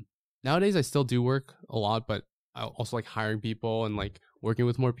 Nowadays I still do work a lot, but I also like hiring people and like working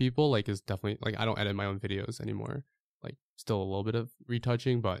with more people. Like is definitely like I don't edit my own videos anymore. Like still a little bit of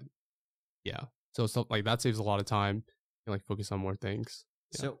retouching, but yeah. So stuff like that saves a lot of time and like focus on more things.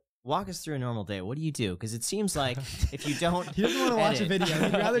 Yeah. So walk us through a normal day. What do you do? Because it seems like if you don't, He doesn't want to watch a edit- video.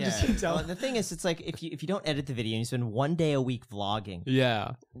 He'd rather just tell. Well, the thing is, it's like if you don't edit the video and you spend one day a week vlogging,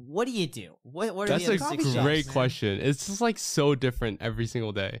 Yeah. what do you do? What are That's the a other coffee six shops, great man. question. It's just like so different every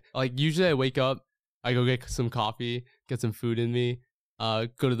single day. Like usually I wake up, I go get some coffee, get some food in me, go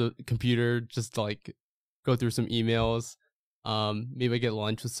to the computer, just to, like go through some emails. Maybe I get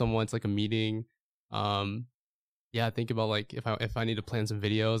lunch with someone. It's like a meeting. Yeah, think about like if I need to plan some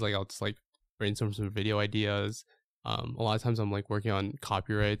videos, like I'll just like brainstorm some video ideas. A lot of times I'm like working on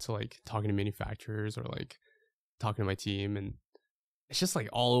copyright, so like talking to manufacturers or like talking to my team, and it's just like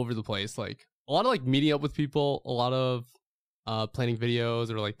all over the place. Like a lot of like meeting up with people, a lot of planning videos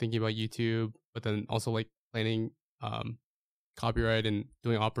or like thinking about YouTube, but then also like planning copyright and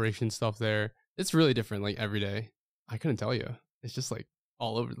doing operation stuff there. It's really different like every day. I couldn't tell you. It's just like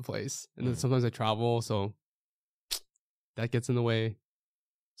all over the place. And then sometimes I travel, so that gets in the way.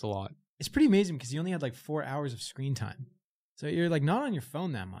 It's a lot. It's pretty amazing because you only had like 4 hours of screen time. So you're like not on your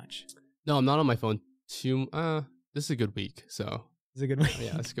phone that much. No, I'm not on my phone too. This is a good week, so It's a good way.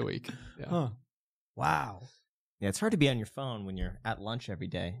 yeah, it's a good week. Yeah. Huh. Wow. Yeah, it's hard to be on your phone when you're at lunch every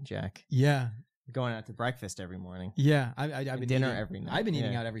day, Jack. Yeah. You're going out to breakfast every morning. Yeah. I've And been dinner eating, every night. I've been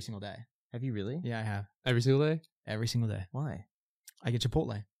eating Yeah. out every single day. Have you really? Yeah, I have. Every single day. Every single day. Why? I get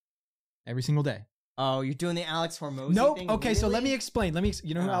Chipotle. Every single day. Oh, you're doing the Alex Hormozy Nope. thing? Okay, so let me Really? explain.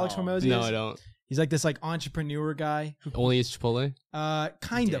 You know who Alex Oh. Hormozy No, is? I don't. He's like this like entrepreneur guy. Only it's Chipotle.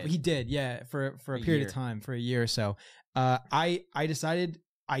 Kind of. did. He did, yeah, for a period year. of time, for a year or so. I decided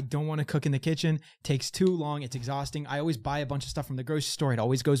I don't want to cook in the kitchen. Takes too long. It's exhausting. I always buy a bunch of stuff from the grocery store. It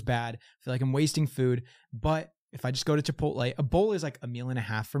always goes bad. I feel like I'm wasting food. But if I just go to Chipotle, a bowl is like a meal and a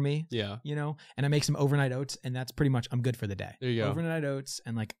half for me, Yeah. you know? And I make some overnight oats, and that's pretty much, I'm good for the day. There you go. Overnight oats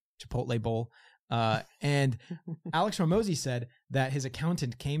and like Chipotle bowl. And Alex Hormozy said that his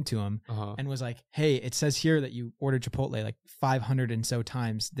accountant came to him Uh-huh. and was like, hey, it says here that you ordered Chipotle like 500 and so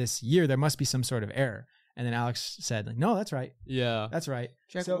times this year. There must be some sort of error. And then Alex said, like, no, that's right. Yeah. That's right.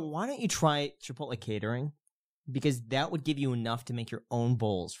 Jack, So- why don't you try Chipotle catering? Because that would give you enough to make your own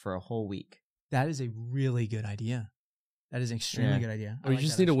bowls for a whole week. That is a really good idea. That is an extremely Yeah. good idea. I Or you like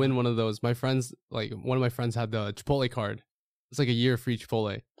just that need to actually. win one of those. My friends, like one of my friends had the Chipotle card. It's like a year free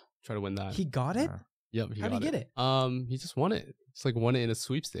Chipotle. Try to win that. He got it? Uh, Yep. How'd he got get it? He just won it. It's like won it in a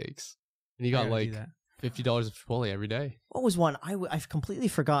sweepstakes, and he I got gotta do like that. $50 of Chipotle every day. What was one? I completely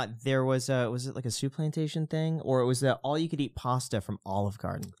forgot. There was it like a soup plantation thing, or it was the all you could eat pasta from Olive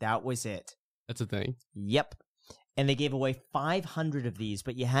Garden. That was it. That's a thing. Yep. And they gave away 500 of these,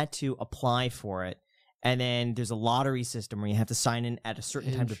 but you had to apply for it. And then there's a lottery system where you have to sign in at a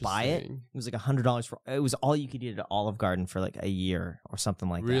certain time to buy it. It Interesting. was like $100 for it was all you could eat at Olive Garden for like a year or something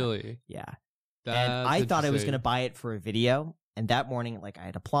like that. Really? Yeah. That's And I thought I was interesting. going to buy it for a video. And that morning, like I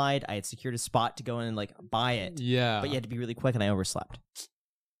had applied, I had secured a spot to go in and like buy it. Yeah. But you had to be really quick, and I overslept.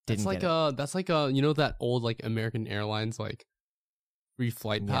 That's like that's like you know that old like American Airlines like free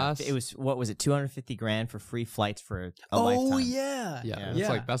flight pass. It was what was it, $250,000 for free flights for a Oh, lifetime. yeah. Yeah,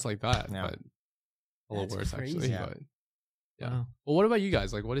 Yeah. that's like that, Yeah. but a little That's worse crazy. actually. Yeah. But yeah. Wow. Well, what about you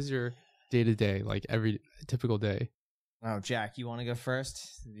guys? Like, what is your day to day? Like every typical day? Oh, Jack, you want to go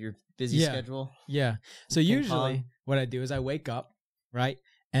first? Your busy Yeah. schedule. Yeah. So Ping usually pong. what I do is I wake up, right?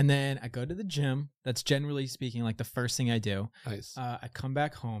 And then I go to the gym. That's generally speaking like the first thing I do. Nice. I come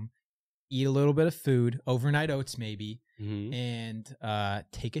back home, eat a little bit of food, overnight oats maybe, Mhm. and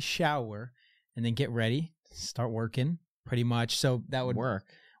take a shower, and then get ready, start working pretty much. So that would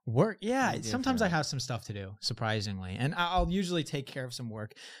Work. Yeah, That's sometimes I different. have some stuff to do, surprisingly. And I'll usually take care of some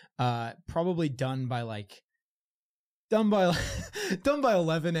work. Probably done by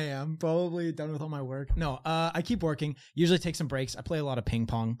 11 a.m. Probably done with all my work. No, I keep working. Usually take some breaks. I play a lot of ping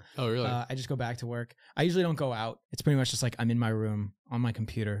pong. Oh, really? I just go back to work. I usually don't go out. It's pretty much just like I'm in my room on my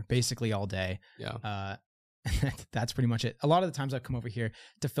computer basically all day. yeah. That's pretty much it. A lot of the times I come over here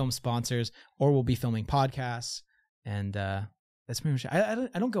to film sponsors, or we'll be filming podcasts, and that's pretty much it.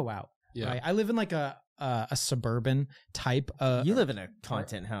 I don't go out. Yeah. Right? I live in like a a suburban type. You live in a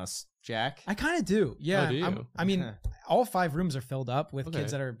content house, Jack. I kind of do. Yeah. do you? I mean, all 5 rooms are filled up with Okay.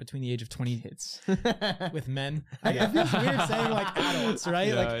 kids that are between the age of 20 It's with men. It feels weird saying like adults, right?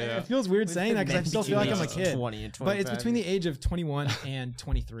 Yeah, like yeah. it feels weird saying that because I still feel like I'm a kid. 20 and 25. But it's between the age of 21 and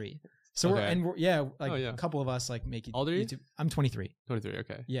 23. So Okay. we're like Oh, yeah. a couple of us like make it. How old are you? YouTube. I'm 23. 23.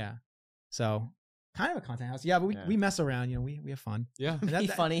 Okay. Yeah. So kind of a content house. Yeah, but we mess around. You know, we have fun. Yeah. And It'd be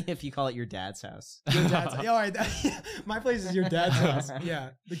funny if you call it your dad's house. Your dad's, all right, my place is your dad's house.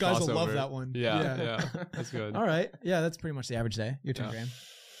 Yeah, the guys will love Crossover. that one. Yeah. That's good. All right. Yeah, that's pretty much the average day. Your turn, Yeah. Graham.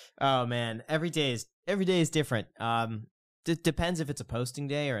 Oh man, every day is different. Depends if it's a posting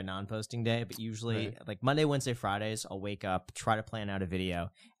day or a non-posting day, but usually Right. like Monday, Wednesday, Fridays, I'll wake up, try to plan out a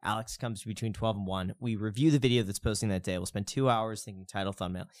video. Alex comes between 12 and 1. We review the video that's posting that day. We'll spend 2 hours thinking title,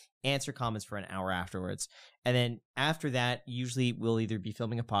 thumbnail, answer comments for an hour afterwards. And then after that, usually we'll either be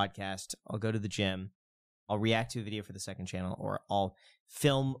filming a podcast, I'll go to the gym, I'll react to a video for the second channel, or I'll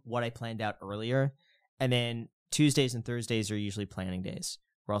film what I planned out earlier. And then Tuesdays and Thursdays are usually planning days,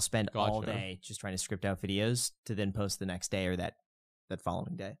 where I'll spend all Gotcha. day just trying to script out videos to then post the next day or that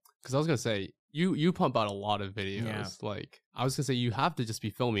following day. Because I was gonna say you pump out a lot of videos. Yeah. Like I was gonna say you have to just be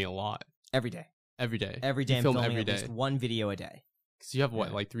filming a lot Every day. every day. Every day You I'm film filming every at day. least one video a day. Because you have what,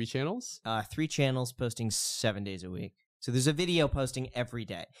 Yeah. like 3 channels? 3 channels posting 7 days a week. So there's a video posting every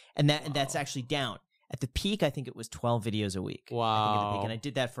day. And that's Wow. actually down. At the peak, I think it was 12 videos a week. I think at the Wow. peak. And I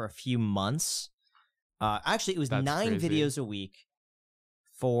did that for a few months. Actually, it was That's 9 crazy. videos a week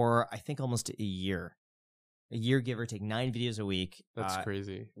for, I think, almost a year. A year, give or take, 9 videos a week. That's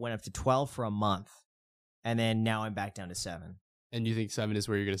crazy. Went up to 12 for a month. And then now I'm back down to 7. And you think 7 is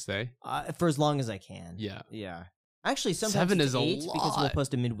where you're gonna stay? For as long as I can. Yeah. Yeah. Actually, sometimes 7 it's is a 8 because we'll lot.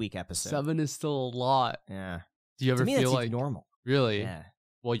 post a midweek episode. 7 is still a lot. Yeah. Do you To ever me, that's feel even like normal. really? Yeah.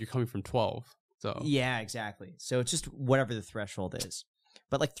 Well, you're coming from 12, so Yeah, exactly. So it's just whatever the threshold is.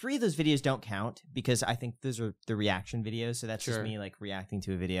 But like 3 of those videos don't count because I think those are the reaction videos. So that's just Sure. me like reacting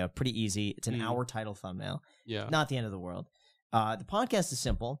to a video. Pretty easy. It's an Mm. hour title thumbnail. yeah. Not the end of the world. The podcast is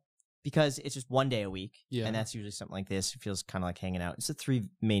simple because it's just one day a week. Yeah. And that's usually something like this. It feels kind of like hanging out. It's the 3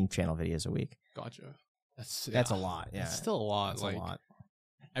 main channel videos a week. Gotcha. That's That's a lot. Yeah. It's still a lot. That's like a lot.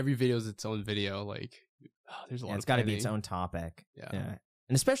 every video is its own video. Like there's a lot. Yeah, it's of got to be its planning. own topic. Yeah.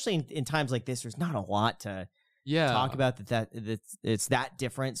 And especially in times like this, there's not a lot to Yeah. talk about that it's that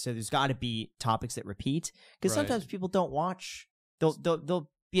different. So there's got to be topics that repeat because Right. sometimes people don't watch. They'll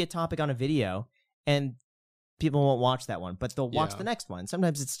be a topic on a video and people won't watch that one, but they'll watch Yeah. the next one.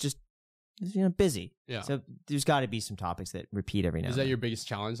 Sometimes it's just busy. Yeah. So there's got to be some topics that repeat every now. Is and that then. your biggest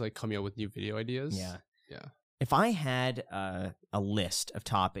challenge, like coming up with new video ideas? Yeah. Yeah. If I had a list of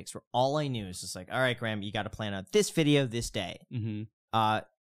topics where all I knew is just like, all right, Graham, you got to plan out this video this day. Mm-hmm.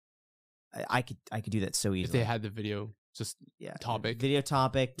 I could do that so easily. If they had the video, just yeah, topic. video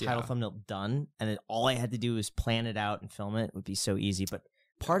topic, title, Yeah. thumbnail done, and then all I had to do was plan it out and film it. It would be so easy. But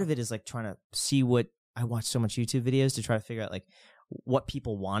part of it is like trying to see what I watch so much YouTube videos to try to figure out like what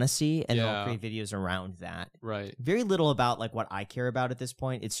people want to see, and then I'll Yeah. create videos around that. Right. Very little about like what I care about at this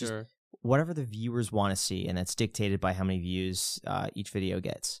point. It's just Sure. whatever the viewers want to see, and that's dictated by how many views each video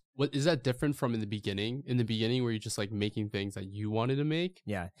gets. What is that different from in the beginning? In the beginning, where you're just like making things that you wanted to make,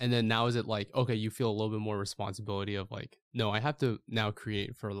 Yeah. and then now is it like okay, you feel a little bit more responsibility of like, no, I have to now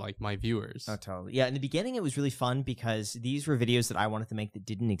create for like my viewers. Oh, totally. Yeah. In the beginning, it was really fun because these were videos that I wanted to make that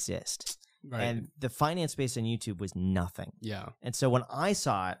didn't exist. Right. And the finance base on YouTube was nothing. yeah. And so when I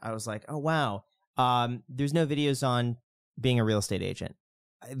saw it, I was like, oh, wow, there's no videos on being a real estate agent.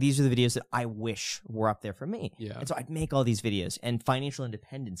 These are the videos that I wish were up there for me. Yeah. And so I'd make all these videos. And financial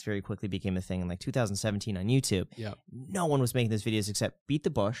independence very quickly became a thing in like 2017 on YouTube. Yeah. No one was making those videos except Beat the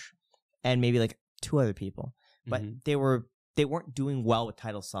Bush and maybe like 2 other people. But Mhm. they weren't doing well with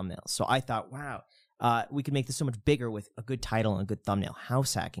title thumbnails. So I thought, wow, we could make this so much bigger with a good title and a good thumbnail.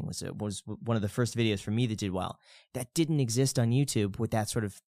 House hacking was one of the first videos for me that did well. That didn't exist on YouTube with that sort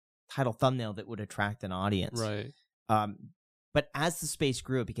of title thumbnail that would attract an audience. Right. But as the space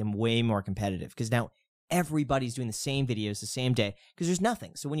grew, it became way more competitive because now everybody's doing the same videos the same day because there's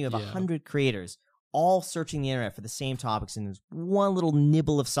nothing. So when you have Yeah. 100 creators all searching the internet for the same topics and there's one little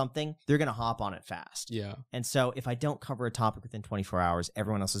nibble of something, they're going to hop on it fast. Yeah. And so if I don't cover a topic within 24 hours,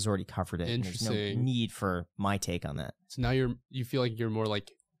 everyone else has already covered it. And there's no Interesting. need for my take on that. So now you feel like you're more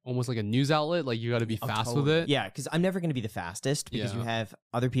like almost like a news outlet. Like you got to be Oh, fast totally. with it. Yeah, because I'm never going to be the fastest because Yeah. you have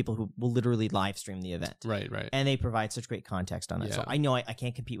other people who will literally live stream the event. Right. Right. And they provide such great context on it. So Yeah. I know I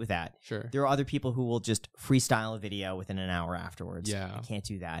can't compete with that. Sure. There are other people who will just freestyle a video within an hour afterwards. Yeah. I can't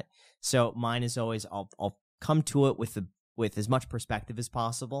do that. So mine is always I'll come to it with as much perspective as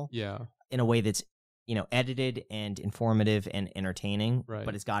possible Yeah. in a way that's edited and informative and entertaining, Right.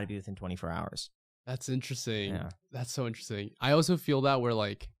 but it's got to be within 24 hours. That's interesting. Yeah. That's so interesting. I also feel that where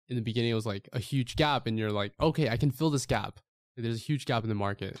like in the beginning it was like a huge gap and you're like, okay, I can fill this gap. There's a huge gap in the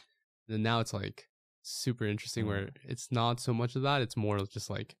market. And then now it's like super interesting where it's not so much of that. It's more just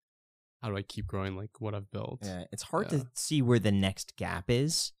like, how do I keep growing like what I've built? Yeah, it's hard to see where the next gap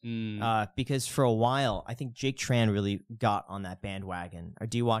is because for a while, I think Jake Tran really got on that bandwagon. Or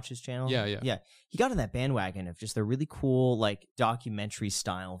do you watch his channel? Yeah. He got on that bandwagon of just the really cool like documentary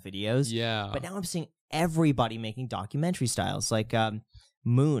style videos. Yeah. But now I'm seeing everybody making documentary styles. Like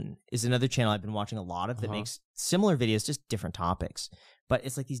Moon is another channel I've been watching a lot of that makes similar videos, just different topics. But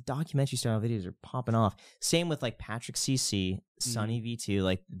it's like these documentary style videos are popping off. Same with like Patrick CC, Sunny V2,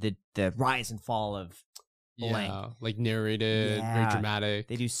 like the rise and fall of blank. Yeah, like narrated, very dramatic.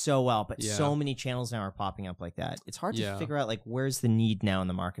 They do so well, but so many channels now are popping up like that. It's hard to figure out like where's the need now in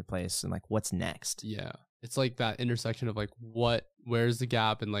the marketplace and like what's next. Yeah. It's like that intersection of like where's the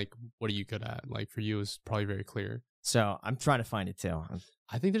gap and like what are you good at? Like for you is probably very clear. So I'm trying to find it too.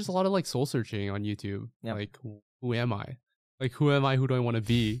 I think there's a lot of like soul searching on YouTube. Yep. Like who am I? Like who am I? Who do I want to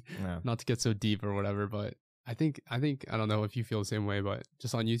be? Yeah. Not to get so deep or whatever, but I think I don't know if you feel the same way, but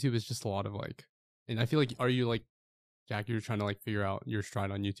just on YouTube it's just a lot of like, and I feel like, are you like, Jack, you're trying to like figure out your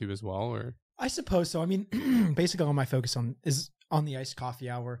stride on YouTube as well, or? I suppose so. I mean, basically all my focus is on the iced coffee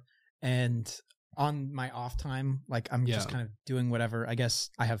hour, and on my off time, like I'm just kind of doing whatever I guess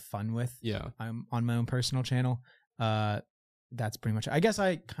I have fun with. Yeah. I'm on my own personal channel. That's pretty much it. I guess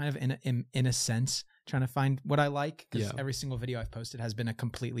I kind of in a sense trying to find what I like, because every single video I've posted has been a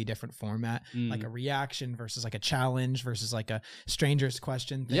completely different format, like a reaction versus like a challenge versus like a stranger's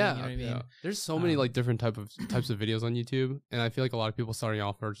question thing. You know what I mean? There's so many like different types of videos on YouTube, and I feel like a lot of people starting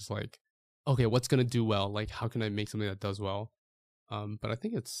off are just like, okay, what's gonna do well? Like, how can I make something that does well? But I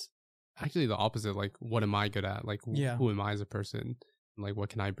think it's actually the opposite. Like, what am I good at? Like, who am I as a person? And, like, what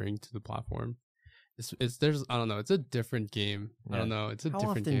can I bring to the platform? There's I don't know. It's a different game. I don't know. It's a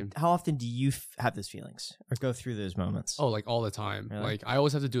different game. How often do you have those feelings or go through those moments? Oh, like all the time. Really? Like I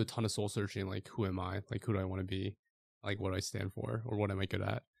always have to do a ton of soul searching. Like, who am I? Like, who do I want to be? Like, what do I stand for? Or what am I good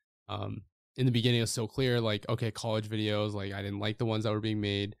at? In the beginning, it was so clear. Like, okay, college videos. Like, I didn't like the ones that were being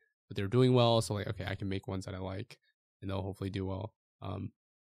made, but they were doing well. So like, okay, I can make ones that I like, and they'll hopefully do well.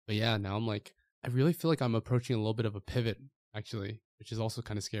 But yeah, now I'm like, I really feel like I'm approaching a little bit of a pivot, actually, which is also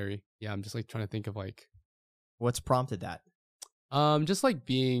kind of scary. Yeah, I'm just like trying to think of like, what's prompted that? Just like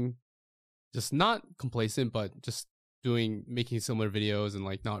being just not complacent, but just making similar videos and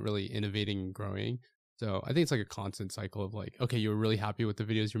like not really innovating and growing. So I think it's like a constant cycle of like, okay, you're really happy with the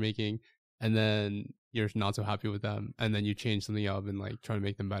videos you're making, and then you're not so happy with them, and then you change something up and like try to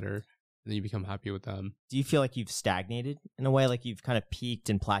make them better, and then you become happy with them. Do you feel like you've stagnated in a way, like you've kind of peaked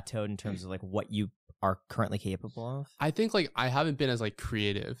and plateaued in terms of like what you are currently capable of? I think like I haven't been as like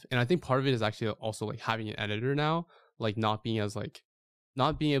creative, and I think part of it is actually also like having an editor now, like not being able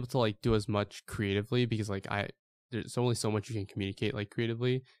to like do as much creatively, because like there's only so much you can communicate like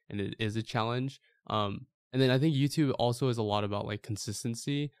creatively, and it is a challenge. And then I think YouTube also is a lot about like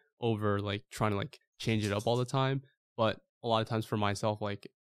consistency over like trying to like change it up all the time. But a lot of times for myself, like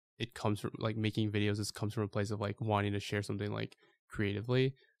it comes from like making videos, this comes from a place of like wanting to share something like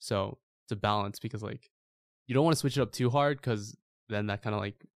creatively. So it's a balance, because like you don't want to switch it up too hard, because then that kind of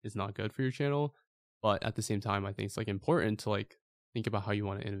like is not good for your channel. But at the same time, I think it's like important to like think about how you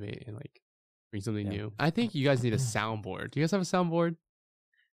want to innovate and like bring something new. I think you guys need a soundboard. Do you guys have a soundboard?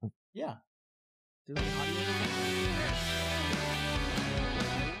 Yeah.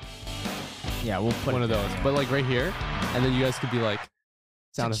 Yeah, we'll put one of those, but like right here, and then you guys could be like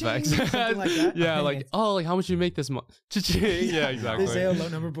sound effects, something like that. Yeah, like like how much you make this month? Yeah, exactly. They say a low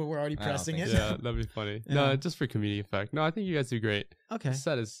number, but we're already pressing it. Yeah, that'd be funny. Yeah. No, just for community effect. No, I think you guys do great. Okay, this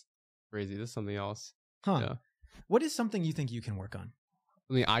set is crazy. This is something else. Yeah. What is something you think you can work on?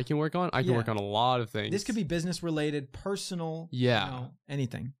 I mean, I can work on. I can work on a lot of things. This could be business related, personal. Yeah,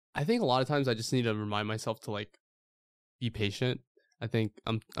 anything. I think a lot of times I just need to remind myself to like be patient. I think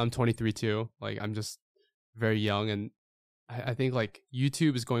I'm 23 too. Like I'm just very young, and I think like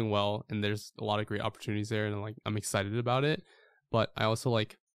YouTube is going well, and there's a lot of great opportunities there, and I'm excited about it. But I also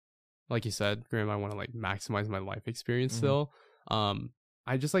like you said, Graham, I want to like maximize my life experience still.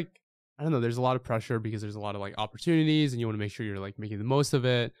 I just like, I don't know, there's a lot of pressure because there's a lot of like opportunities, and you want to make sure you're like making the most of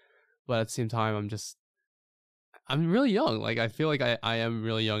it. But at the same time, I'm really young. Like I feel like I am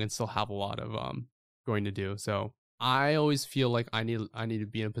really young and still have a lot of growing to do. So I always feel like I need to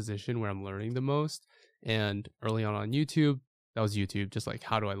be in a position where I'm learning the most. And early on YouTube, that was YouTube. Just like,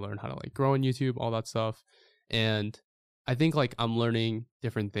 how do I learn how to like grow on YouTube, all that stuff. And I think like I'm learning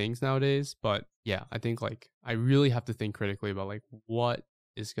different things nowadays, but yeah, I think like I really have to think critically about like what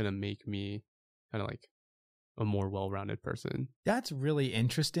is gonna make me kind of like a more well-rounded person. That's really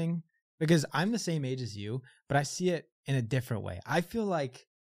interesting because I'm the same age as you, but I see it in a different way. I feel like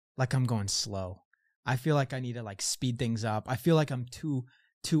I'm going slow. I feel like I need to like speed things up. I feel like I'm too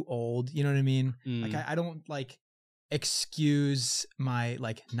old. You know what I mean? Like I don't like excuse my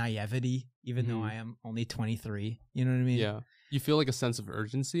like naivety, even though I am only 23. You know what I mean? Yeah. You feel like a sense of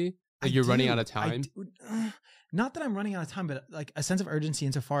urgency? Like you're running out of time? Not that I'm running out of time, but like a sense of urgency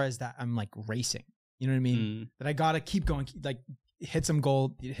insofar as that I'm like racing. You know what I mean? That I gotta keep going, like hit some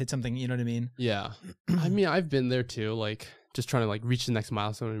goal, hit something. You know what I mean? Yeah. I mean, I've been there too, like just trying to like reach the next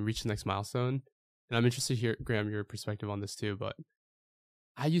milestone and reach the next milestone. And I'm interested to hear, Graham, your perspective on this too. But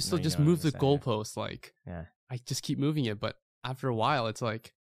I used to just move the goalpost. Like, I just keep moving it. But after a while, it's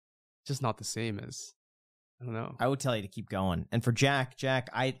like just not the same as, I don't know. I would tell you to keep going. And for Jack,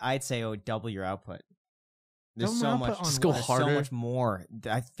 I'd say I would double your output. There's so much. Just go harder. So much more.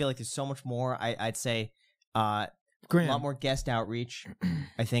 I feel like there's so much more. I'd say a lot more guest outreach.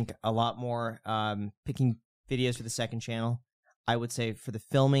 I think a lot more picking videos for the second channel. I would say for the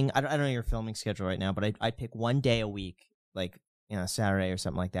filming, I don't know your filming schedule right now, but I'd pick one day a week, like Saturday or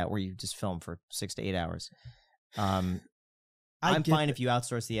something like that, where you just film for 6 to 8 hours. I'm fine if you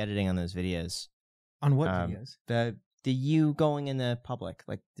outsource the editing on those videos. On what videos? The you going in the public,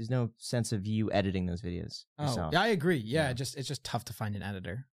 like there's no sense of you editing those videos yourself. Yeah, I agree. Yeah, it's just tough to find an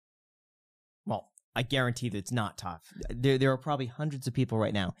editor. Well, I guarantee that it's not tough. There are probably hundreds of people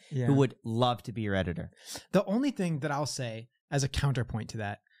right now who would love to be your editor. The only thing that I'll say as a counterpoint to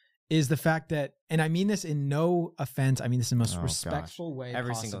that is the fact that, and I mean this in no offense, I mean this in the most respectful way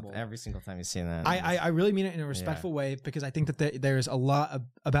possible. Every single time you say that. I really mean it in a respectful way because I think that there's a lot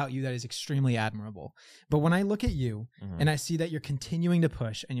about you that is extremely admirable. But when I look at you and I see that you're continuing to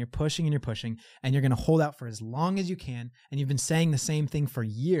push and you're pushing and you're pushing and you're going to hold out for as long as you can and you've been saying the same thing for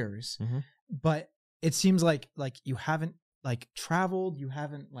years, but it seems like you haven't like traveled, you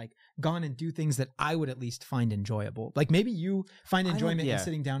haven't like gone and do things that I would at least find enjoyable. Like maybe you find enjoyment in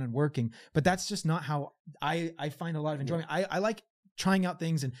sitting down and working, but that's just not how I find a lot of enjoyment. I like trying out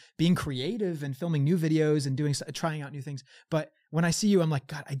things and being creative and filming new videos and trying out new things. But when I see you, I'm like,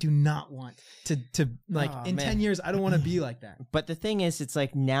 God, I do not want to like in 10 years, I don't want to be like that. But the thing is, it's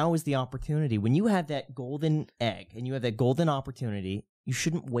like now is the opportunity. When you have that golden egg and you have that golden opportunity, you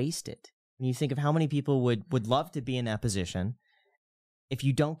shouldn't waste it. And you think of how many people would love to be in that position. If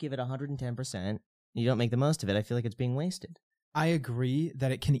you don't give it 110%, you don't make the most of it, I feel like it's being wasted. I agree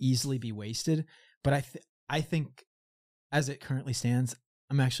that it can easily be wasted, but I think as it currently stands,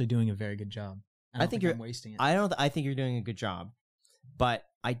 I'm actually doing a very good job. I think I'm wasting it. I think you're doing a good job, but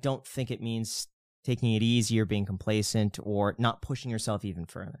I don't think it means taking it easy or being complacent or not pushing yourself even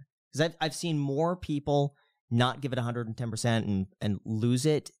further. Because I've seen more people not give it 110% and lose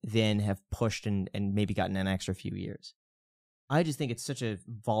it than have pushed and maybe gotten an extra few years. I just think it's such a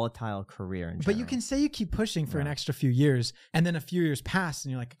volatile career in general. But you can say you keep pushing for an extra few years, and then a few years pass,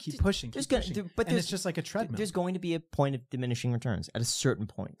 and you're like, keep pushing. But it's just like a treadmill. There's going to be a point of diminishing returns at a certain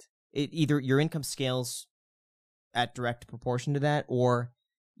point. Either your income scales at direct proportion to that, or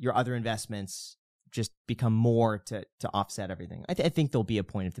your other investments just become more to offset everything. I think there'll be a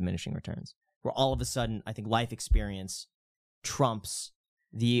point of diminishing returns, where all of a sudden, I think life experience trumps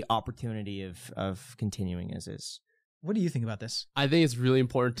the opportunity of continuing as is. What do you think about this? I think it's really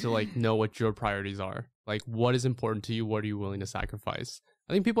important to like know what your priorities are. Like, what is important to you? What are you willing to sacrifice?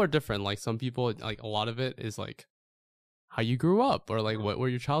 I think people are different. Like, some people, like a lot of it is like how you grew up, or like what were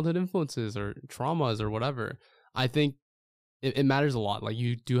your childhood influences or traumas or whatever. I think it matters a lot. Like,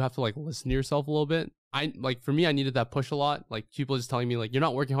 you do have to like listen to yourself a little bit. For me, I needed that push a lot. Like, people just telling me like, you're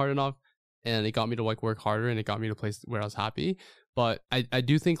not working hard enough. And it got me to like work harder, and it got me to a place where I was happy. But I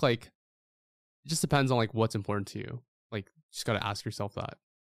do think like it just depends on like what's important to you. Like, just got to ask yourself that,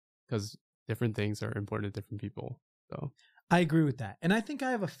 because different things are important to different people. So I agree with that. And I think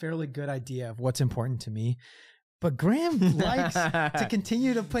I have a fairly good idea of what's important to me. But Graham likes to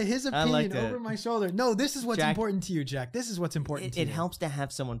continue to put his opinion over my shoulder. No, this is what's important to you, Jack. This is what's important to you. It helps to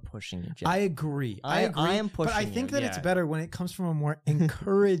have someone pushing you, Jack. I agree. I am pushing But I think that it's better when it comes from a more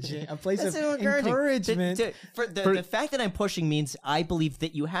encouraging, a place of encouragement. The fact that I'm pushing means I believe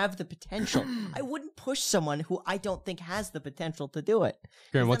that you have the potential. I wouldn't push someone who I don't think has the potential to do it.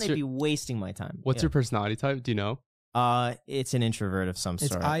 Graham, then I'd be wasting my time. What's your personality type? Do you know? It's an introvert of some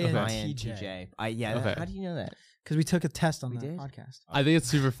sort. It's INTJ. Okay. How do you know that? Because we took a test on the podcast. I think it's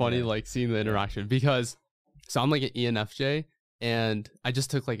super funny, like seeing the interaction, because so I'm like an ENFJ, And I just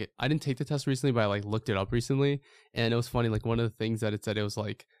took like I didn't take the test recently, but I like looked it up recently, and it was funny. Like one of the things that it said, it was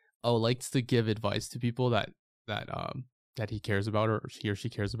like, oh, likes to give advice to people that he cares about or he or she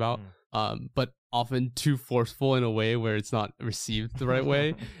cares about, but often too forceful in a way where it's not received the right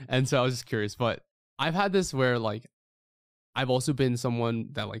way. And so I was just curious, but I've had this where like I've also been someone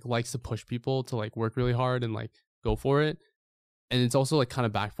that like likes to push people to like work really hard and like go for it. And it's also like kind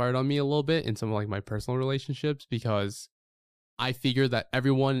of backfired on me a little bit in some of like my personal relationships, because I figure that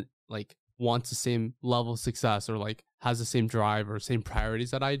everyone like wants the same level of success or like has the same drive or same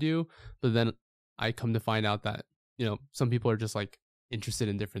priorities that I do. But then I come to find out that, you know, some people are just like interested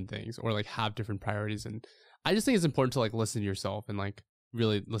in different things or like have different priorities. And I just think it's important to like listen to yourself and like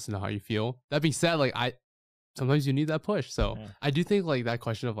really listen to how you feel. That being said, like sometimes you need that push. So I do think like that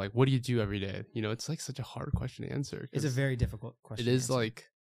question of like, what do you do every day? You know, it's like such a hard question to answer. It's a very difficult question. It is like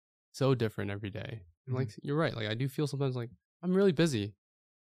so different every day. And like, you're right. Like I do feel sometimes like I'm really busy.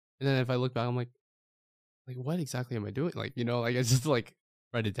 And then if I look back, I'm like, what exactly am I doing? Like, you know, like I just like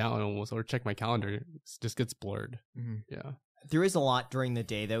write it down almost or check my calendar. It just gets blurred. Yeah. There is a lot during the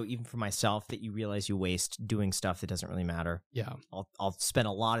day, though, even for myself, that you realize you waste doing stuff that doesn't really matter. Yeah. I'll spend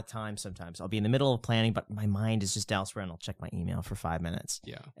a lot of time sometimes. I'll be in the middle of planning, but my mind is just elsewhere, and I'll check my email for 5 minutes.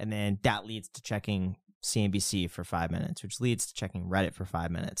 Yeah. And then that leads to checking CNBC for 5 minutes, which leads to checking Reddit for 5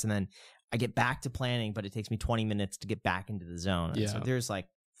 minutes. And then I get back to planning, but it takes me 20 minutes to get back into the zone. And so there's like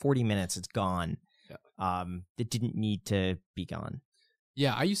 40 minutes, it's gone. Yeah. That didn't need to be gone.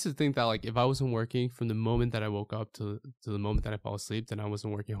 Yeah, I used to think that like if I wasn't working from the moment that I woke up to the moment that I fall asleep, then I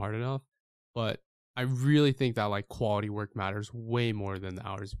wasn't working hard enough. But I really think that like quality work matters way more than the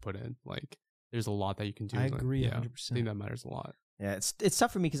hours you put in. Like there's a lot that you can do. I agree 100%. I think that matters a lot. Yeah, it's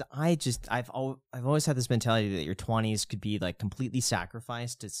tough for me because I've always had this mentality that your 20s could be like completely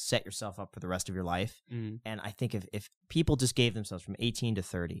sacrificed to set yourself up for the rest of your life. And I think if people just gave themselves from 18 to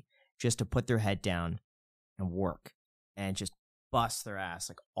 30 just to put their head down and work and just bust their ass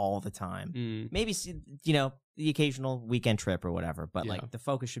like all the time, maybe, you know, the occasional weekend trip or whatever, but like the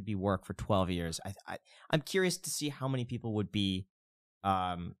focus should be work for 12 years. I'm curious to see how many people would be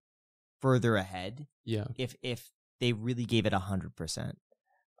further ahead if they really gave it 100%.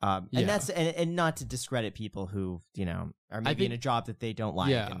 And that's and not to discredit people who, you know, are maybe in a job that they don't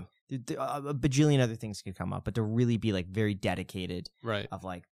like, and a bajillion other things could come up, but to really be like very dedicated, right? Of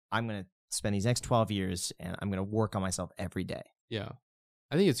like, I'm gonna spend these next 12 years and I'm gonna work on myself every day. Yeah,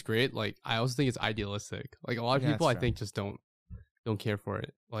 I think it's great. Like I also think it's idealistic. Like a lot of people, I think, just don't care for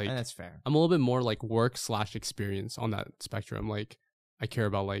it. Like, and that's fair. I'm a little bit more like work/experience on that spectrum. Like I care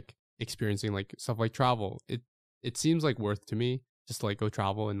about like experiencing like stuff like travel. It seems like worth to me just to like go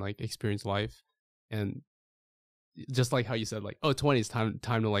travel and like experience life. And just like how you said, like, oh, 20 is time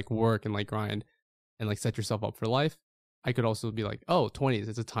to like work and like grind and like set yourself up for life. I could also be like, oh, 20s,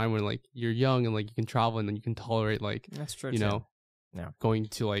 it's a time when like you're young and like you can travel and then you can tolerate like, that's true, you know, going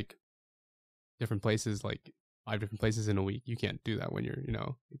to like different places, like 5 different places in a week. You can't do that when you're, you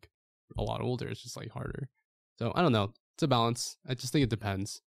know, like a lot older. It's just like harder. So I don't know. It's a balance. I just think it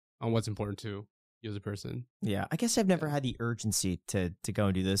depends on what's important to you as a person. Yeah, I guess I've never had the urgency to go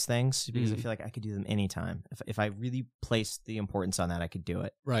and do those things because I feel like I could do them anytime. If I really placed the importance on that, I could do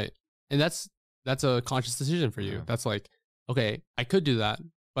it. Right. And that's a conscious decision for you. That's like, okay, I could do that,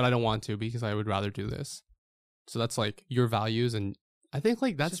 but I don't want to because I would rather do this. So that's like your values, and I think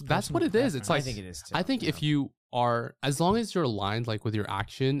like that's what it is. It's like, I think it is too. I think if you are, as long as you're aligned like with your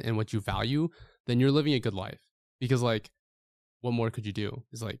action and what you value, then you're living a good life. Because like, what more could you do?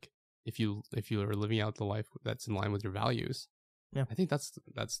 Is like, if you are living out the life that's in line with your values. Yeah, I think that's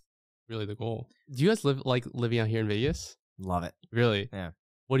really the goal. Do you guys like living out here in Vegas? Love it. Really? Yeah.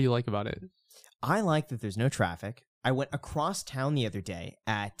 What do you like about it? I like that there's no traffic. I went across town the other day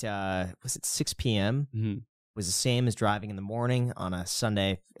at was it 6 p.m. It was the same as driving in the morning on a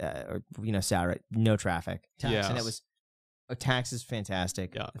Sunday or Saturday. No traffic. Yeah. And it was tax is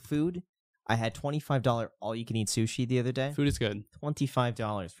fantastic. Yeah. The food. I had $25 all-you-can-eat sushi the other day. Food is good.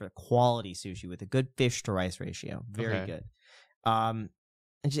 $25 for quality sushi with a good fish-to-rice ratio. Very good. And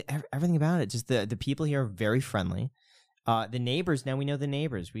just everything about it. Just the people here are very friendly. The neighbors, now we know the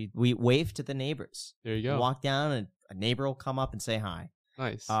neighbors. We wave to the neighbors. There you go. Walk down and a neighbor will come up and say hi.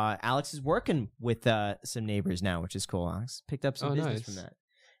 Nice. Alex is working with some neighbors now, which is cool. Alex picked up some business from that.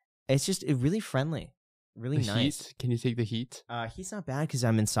 It's just really friendly. Really nice. Heat? Can you take the heat? Heat's not bad because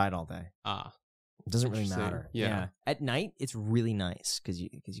I'm inside all day. It doesn't really matter. Yeah. At night, it's really nice because you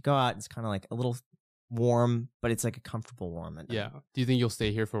go out. It's kind of like a little warm, but it's like a comfortable warm at night. Yeah. Do you think you'll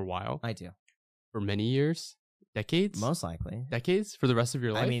stay here for a while? I do. For many years? Decades? Most likely. Decades? For the rest of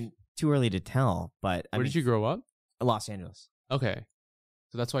your life? I mean, too early to tell, but Where did you grow up? Los Angeles. Okay.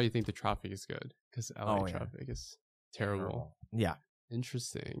 So that's why you think the traffic is good, because LA traffic is terrible. Yeah.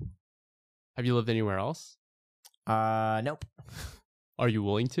 Interesting. Have you lived anywhere else? Nope. Are you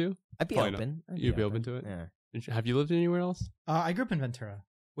willing to? I'd be Probably open. You'd be open to it? Yeah. Have you lived anywhere else? I grew up in Ventura,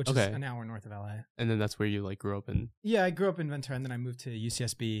 which is an hour north of LA. And then that's where you like grew up in? Yeah, I grew up in Ventura, and then I moved to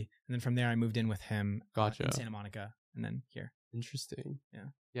UCSB, and then from there I moved in with him Gotcha. in Santa Monica, and then here. Interesting. Yeah.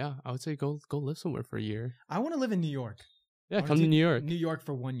 Yeah, I would say go live somewhere for a year. I want to live in New York. Yeah, come to New York. New York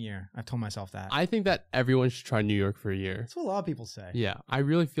for 1 year. I've told myself that. I think that everyone should try New York for a year. That's what a lot of people say. Yeah, I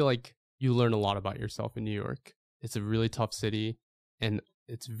really feel like you learn a lot about yourself in New York. It's a really tough city, and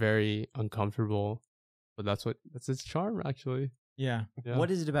it's very uncomfortable, but that's its charm, actually. Yeah. What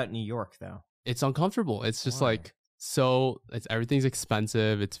is it about New York, though? It's uncomfortable. It's just Why? everything's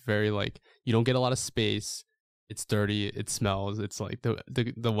expensive. It's very like you don't get a lot of space. It's dirty. It smells. It's like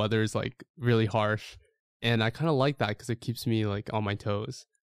the weather is like really harsh. And I kind of like that because it keeps me like on my toes,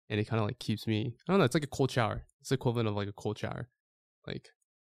 and it kind of like keeps me, I don't know, it's like a cold shower. It's the equivalent of like a cold shower. Like,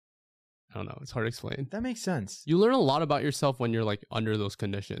 I don't know. It's hard to explain. That makes sense. You learn a lot about yourself when you're like under those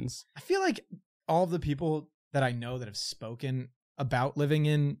conditions. I feel like all of the people that I know that have spoken about living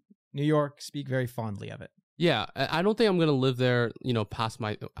in New York speak very fondly of it. Yeah. I don't think I'm going to live there,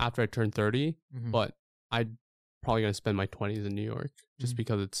 after I turn 30, but I'm probably going to spend my 20s in New York just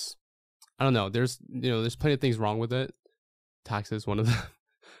because it's, I don't know. There's plenty of things wrong with it. Taxes, one of them.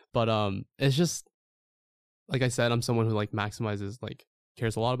 But it's just, like I said, I'm someone who like maximizes, like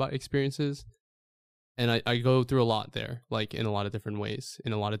cares a lot about experiences. And I go through a lot there, like in a lot of different ways,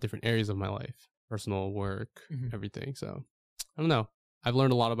 in a lot of different areas of my life, personal, work, everything. So I don't know. I've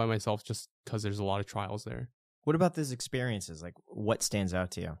learned a lot about myself just because there's a lot of trials there. What about those experiences? Like, what stands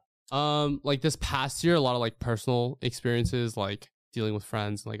out to you? Like this past year, a lot of like personal experiences, like dealing with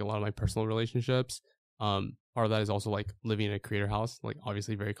friends, like a lot of my personal relationships. Part of that is also like living in a creator house, like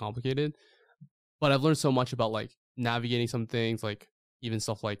obviously very complicated. But I've learned so much about like navigating some things, like even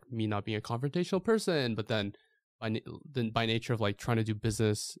stuff like me not being a confrontational person, but then by nature of like trying to do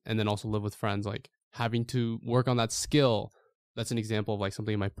business and then also live with friends, like having to work on that skill. That's an example of like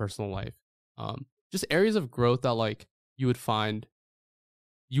something in my personal life. Just areas of growth that like you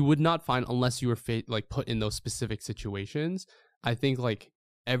would not find unless you were like put in those specific situations. I think like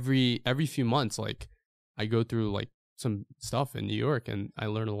every few months, like I go through like some stuff in New York and I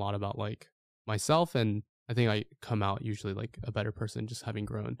learn a lot about like myself, and I think I come out usually like a better person just having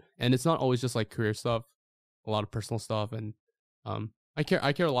grown. And it's not always just like career stuff, a lot of personal stuff, and I care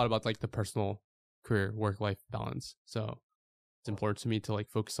a lot about like the personal career work life balance. So it's important to me to like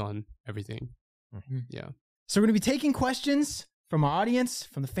focus on everything. Yeah. So we're going to be taking questions from our audience,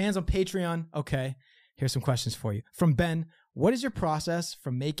 from the fans on Patreon. Okay, here's some questions for you. From Ben, what is your process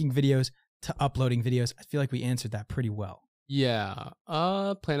from making videos to uploading videos? I feel like we answered that pretty well. Yeah.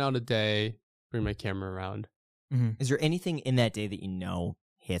 Plan out a day, bring my camera around. Is there anything in that day that you know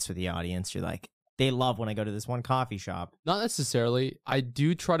hits with the audience? You're like, they love when I go to this one coffee shop. Not necessarily. I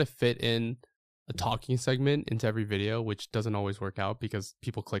do try to fit in a talking segment into every video, which doesn't always work out because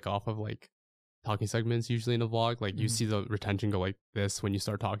people click off of like talking segments usually in a vlog. Like you see the retention go like this when you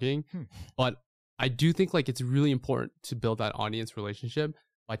start talking. But I do think like it's really important to build that audience relationship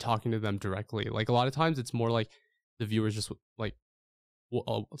by talking to them directly. Like a lot of times it's more like the viewers just like,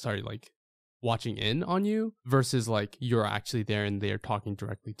 like watching in on you versus like you're actually there and they're talking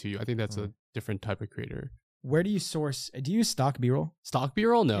directly to you. I think that's a different type of creator. Where do you source? Do you use stock B-roll? Stock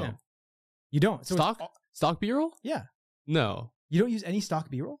B-roll? No. Yeah. You don't? So stock B-roll? Yeah. No. You don't use any stock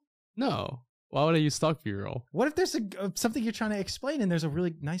B-roll? No. Why would I use stock B-roll? What if there's something you're trying to explain and there's a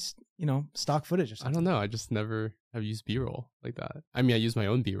really nice, stock footage or something? I don't know. I just never have used B-roll like that. I mean, I use my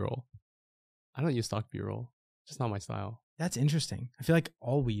own B-roll. I don't use stock B-roll. It's just not my style. That's interesting. I feel like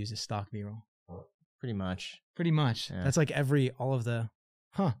all we use is stock B-roll. Pretty much. Yeah. That's like all of the,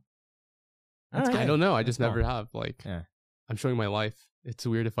 That's right. I don't know. I just That's never have. Like, I'm showing my life. It's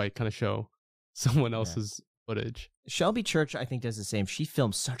weird if I kind of show someone else's footage. Shelby Church, I think, does the same. She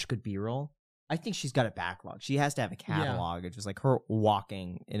films such good B-roll. I think she's got a backlog. She has to have a catalog. It's just like her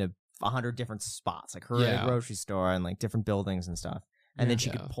walking in 100 different spots, like her at a grocery store and like different buildings and stuff. And then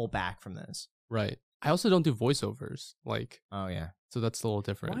she could pull back from this. Right. I also don't do voiceovers. Like, so that's a little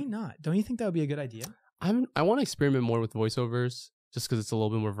different. Why not? Don't you think that would be a good idea? I want to experiment more with voiceovers just because it's a little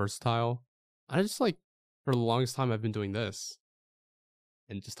bit more versatile. I just like, for the longest time, I've been doing this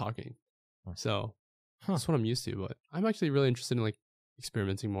and just talking. So that's what I'm used to. But I'm actually really interested in like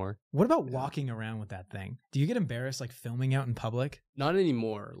experimenting more. What about walking around with that thing? Do you get embarrassed like filming out in public? Not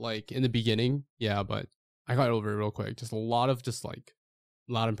anymore. Like in the beginning, yeah, but I got over it real quick. Just a lot of just like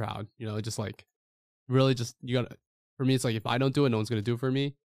loud and proud, just like really just for me, it's like if I don't do it, no one's gonna do it for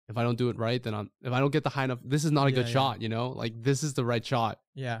me. If I don't do it right, then if I don't get the high enough, this is not a good shot, you know? Like this is the right shot.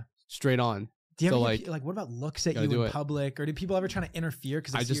 Yeah. Straight on. Do you So, ever like what about looks at you do in it. public, or do people ever try to interfere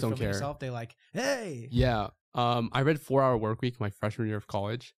because I just don't care. yourself? They like, hey. Yeah. I read 4 Hour Workweek my freshman year of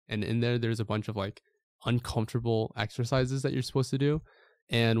college, and in there's a bunch of like uncomfortable exercises that you're supposed to do,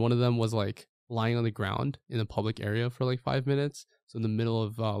 and one of them was like lying on the ground in a public area for like 5 minutes. So in the middle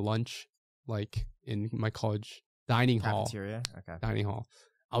of lunch, like in my college dining hall,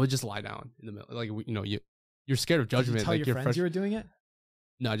 I would just lie down in the middle. Like you're scared of judgment. Did you tell like your friends you were doing it?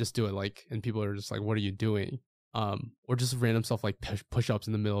 No, I just do it. Like, and people are just like, "What are you doing?" Or just random stuff like push-ups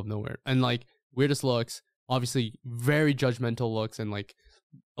in the middle of nowhere, and like weirdest looks. Obviously, very judgmental looks, and like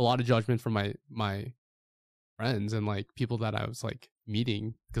a lot of judgment from my friends and like people that I was like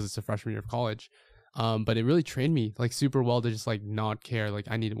meeting because it's a freshman year of college. But it really trained me like super well to just like not care. Like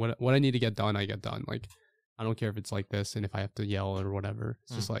I need what I need to get done, I get done. Like I don't care if it's like this and if I have to yell or whatever.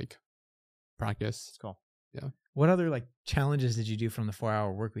 It's just like practice. It's cool. Yeah. What other like challenges did you do from the 4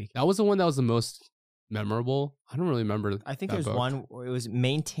 Hour Workweek? That was the one that was the most memorable. I don't really remember. I think that there's book. one where it was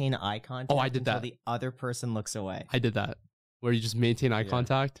maintain eye contact. Oh, I did until that. the other person looks away. I did that where you just maintain eye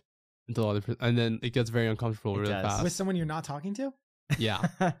contact until other and then it gets very uncomfortable really fast. With someone you're not talking to? Yeah.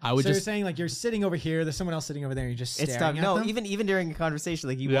 I would so just you're saying like you're sitting over here, there's someone else sitting over there, and you're just staring at no, them? even during a conversation,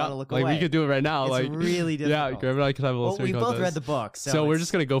 like you want to look like away. we could do it right now. It's like really difficult. Yeah, Graham and I could have a little. Well, we both read the book, so we're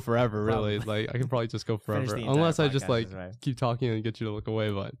just gonna go forever. Really, Probably. like I can probably just go forever, the unless I entire just podcast, like that's right. keep talking and get you to look away.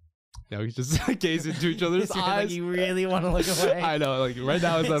 But yeah, we just gaze into each other's You're eyes. like you really want to look away. I know, like right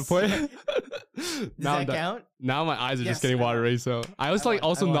now is that point. Does now that count? Now my eyes are Yes, just getting watery. So I was like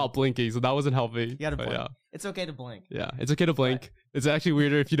also not blinking, so that wasn't helping. You gotta but blink. yeah. It's okay to blink. Yeah, it's okay to blink. It's actually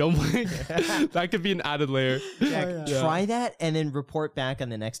weirder if you don't blink. That could be an added layer. Yeah, try that and then report back on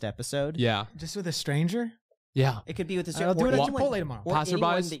the next episode. Yeah. Just with a stranger? Yeah. It could be with a I'll do it at anyone- Chipotle tomorrow. Or anyone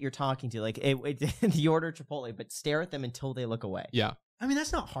Passerbys? that you're talking to. Like the order Chipotle, but stare at them until they look away. Yeah. I mean,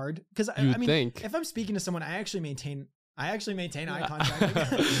 that's not hard because I You'd mean, think. if I'm speaking to someone, I actually maintain eye contact.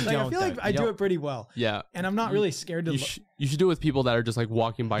 Like, I feel like I You do don't. it pretty well. Yeah. And I'm not really scared to. You should do it with people that are just like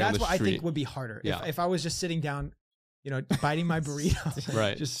walking by on That's the what street. I think would be harder. Yeah. If I was just sitting down, biting my burrito,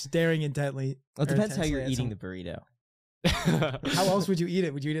 Right. just staring intently. Well, it or depends how intensely you're at eating someone. the burrito. How else would you eat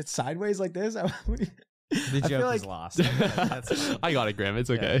it? Would you eat it sideways like this? The I joke feel is like lost. That's fine. I got it, Graham. It's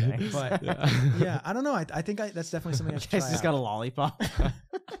okay. okay. But Yeah. yeah, I don't know. I think that's definitely something I should try Guys just out. got a lollipop.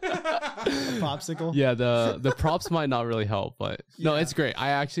 A popsicle. Yeah, the props might not really help, but no, Yeah. it's great. I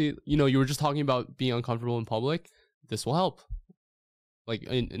actually, you were just talking about being uncomfortable in public. This will help. Like,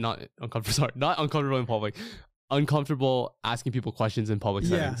 not uncomfortable in public. Uncomfortable asking people questions in public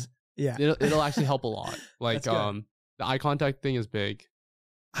settings. Yeah. It'll actually help a lot. Like, That's good. the eye contact thing is big.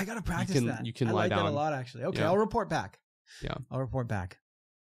 I gotta practice can- that. you can I lie like that a down. lot, actually. Okay, Yeah. I'll report back. Yeah. I'll report back.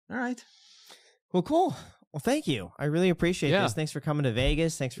 All right. Well, cool. Well, thank you. I really appreciate Yeah. this. Thanks for coming to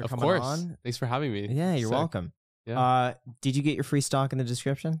Vegas. Thanks for Of coming course. on. Thanks for having me. Yeah, you're Sick. welcome. Yeah. Did you get your free stock in the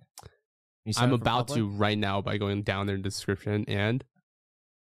description? You signed I'm up for about public? to right now by going down there in the description and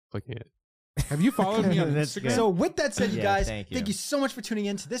clicking it. Have you followed me on That's Instagram? good. So with that said, you Yeah, guys, thank thank you. you so much for tuning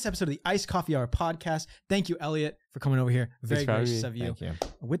in to this episode of the Iced Coffee Hour podcast. Thank you, Elliot, for coming over here. Very for having gracious me. of you. Thank you.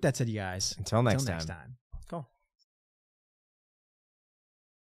 With that said, you guys, Until next till next time. time.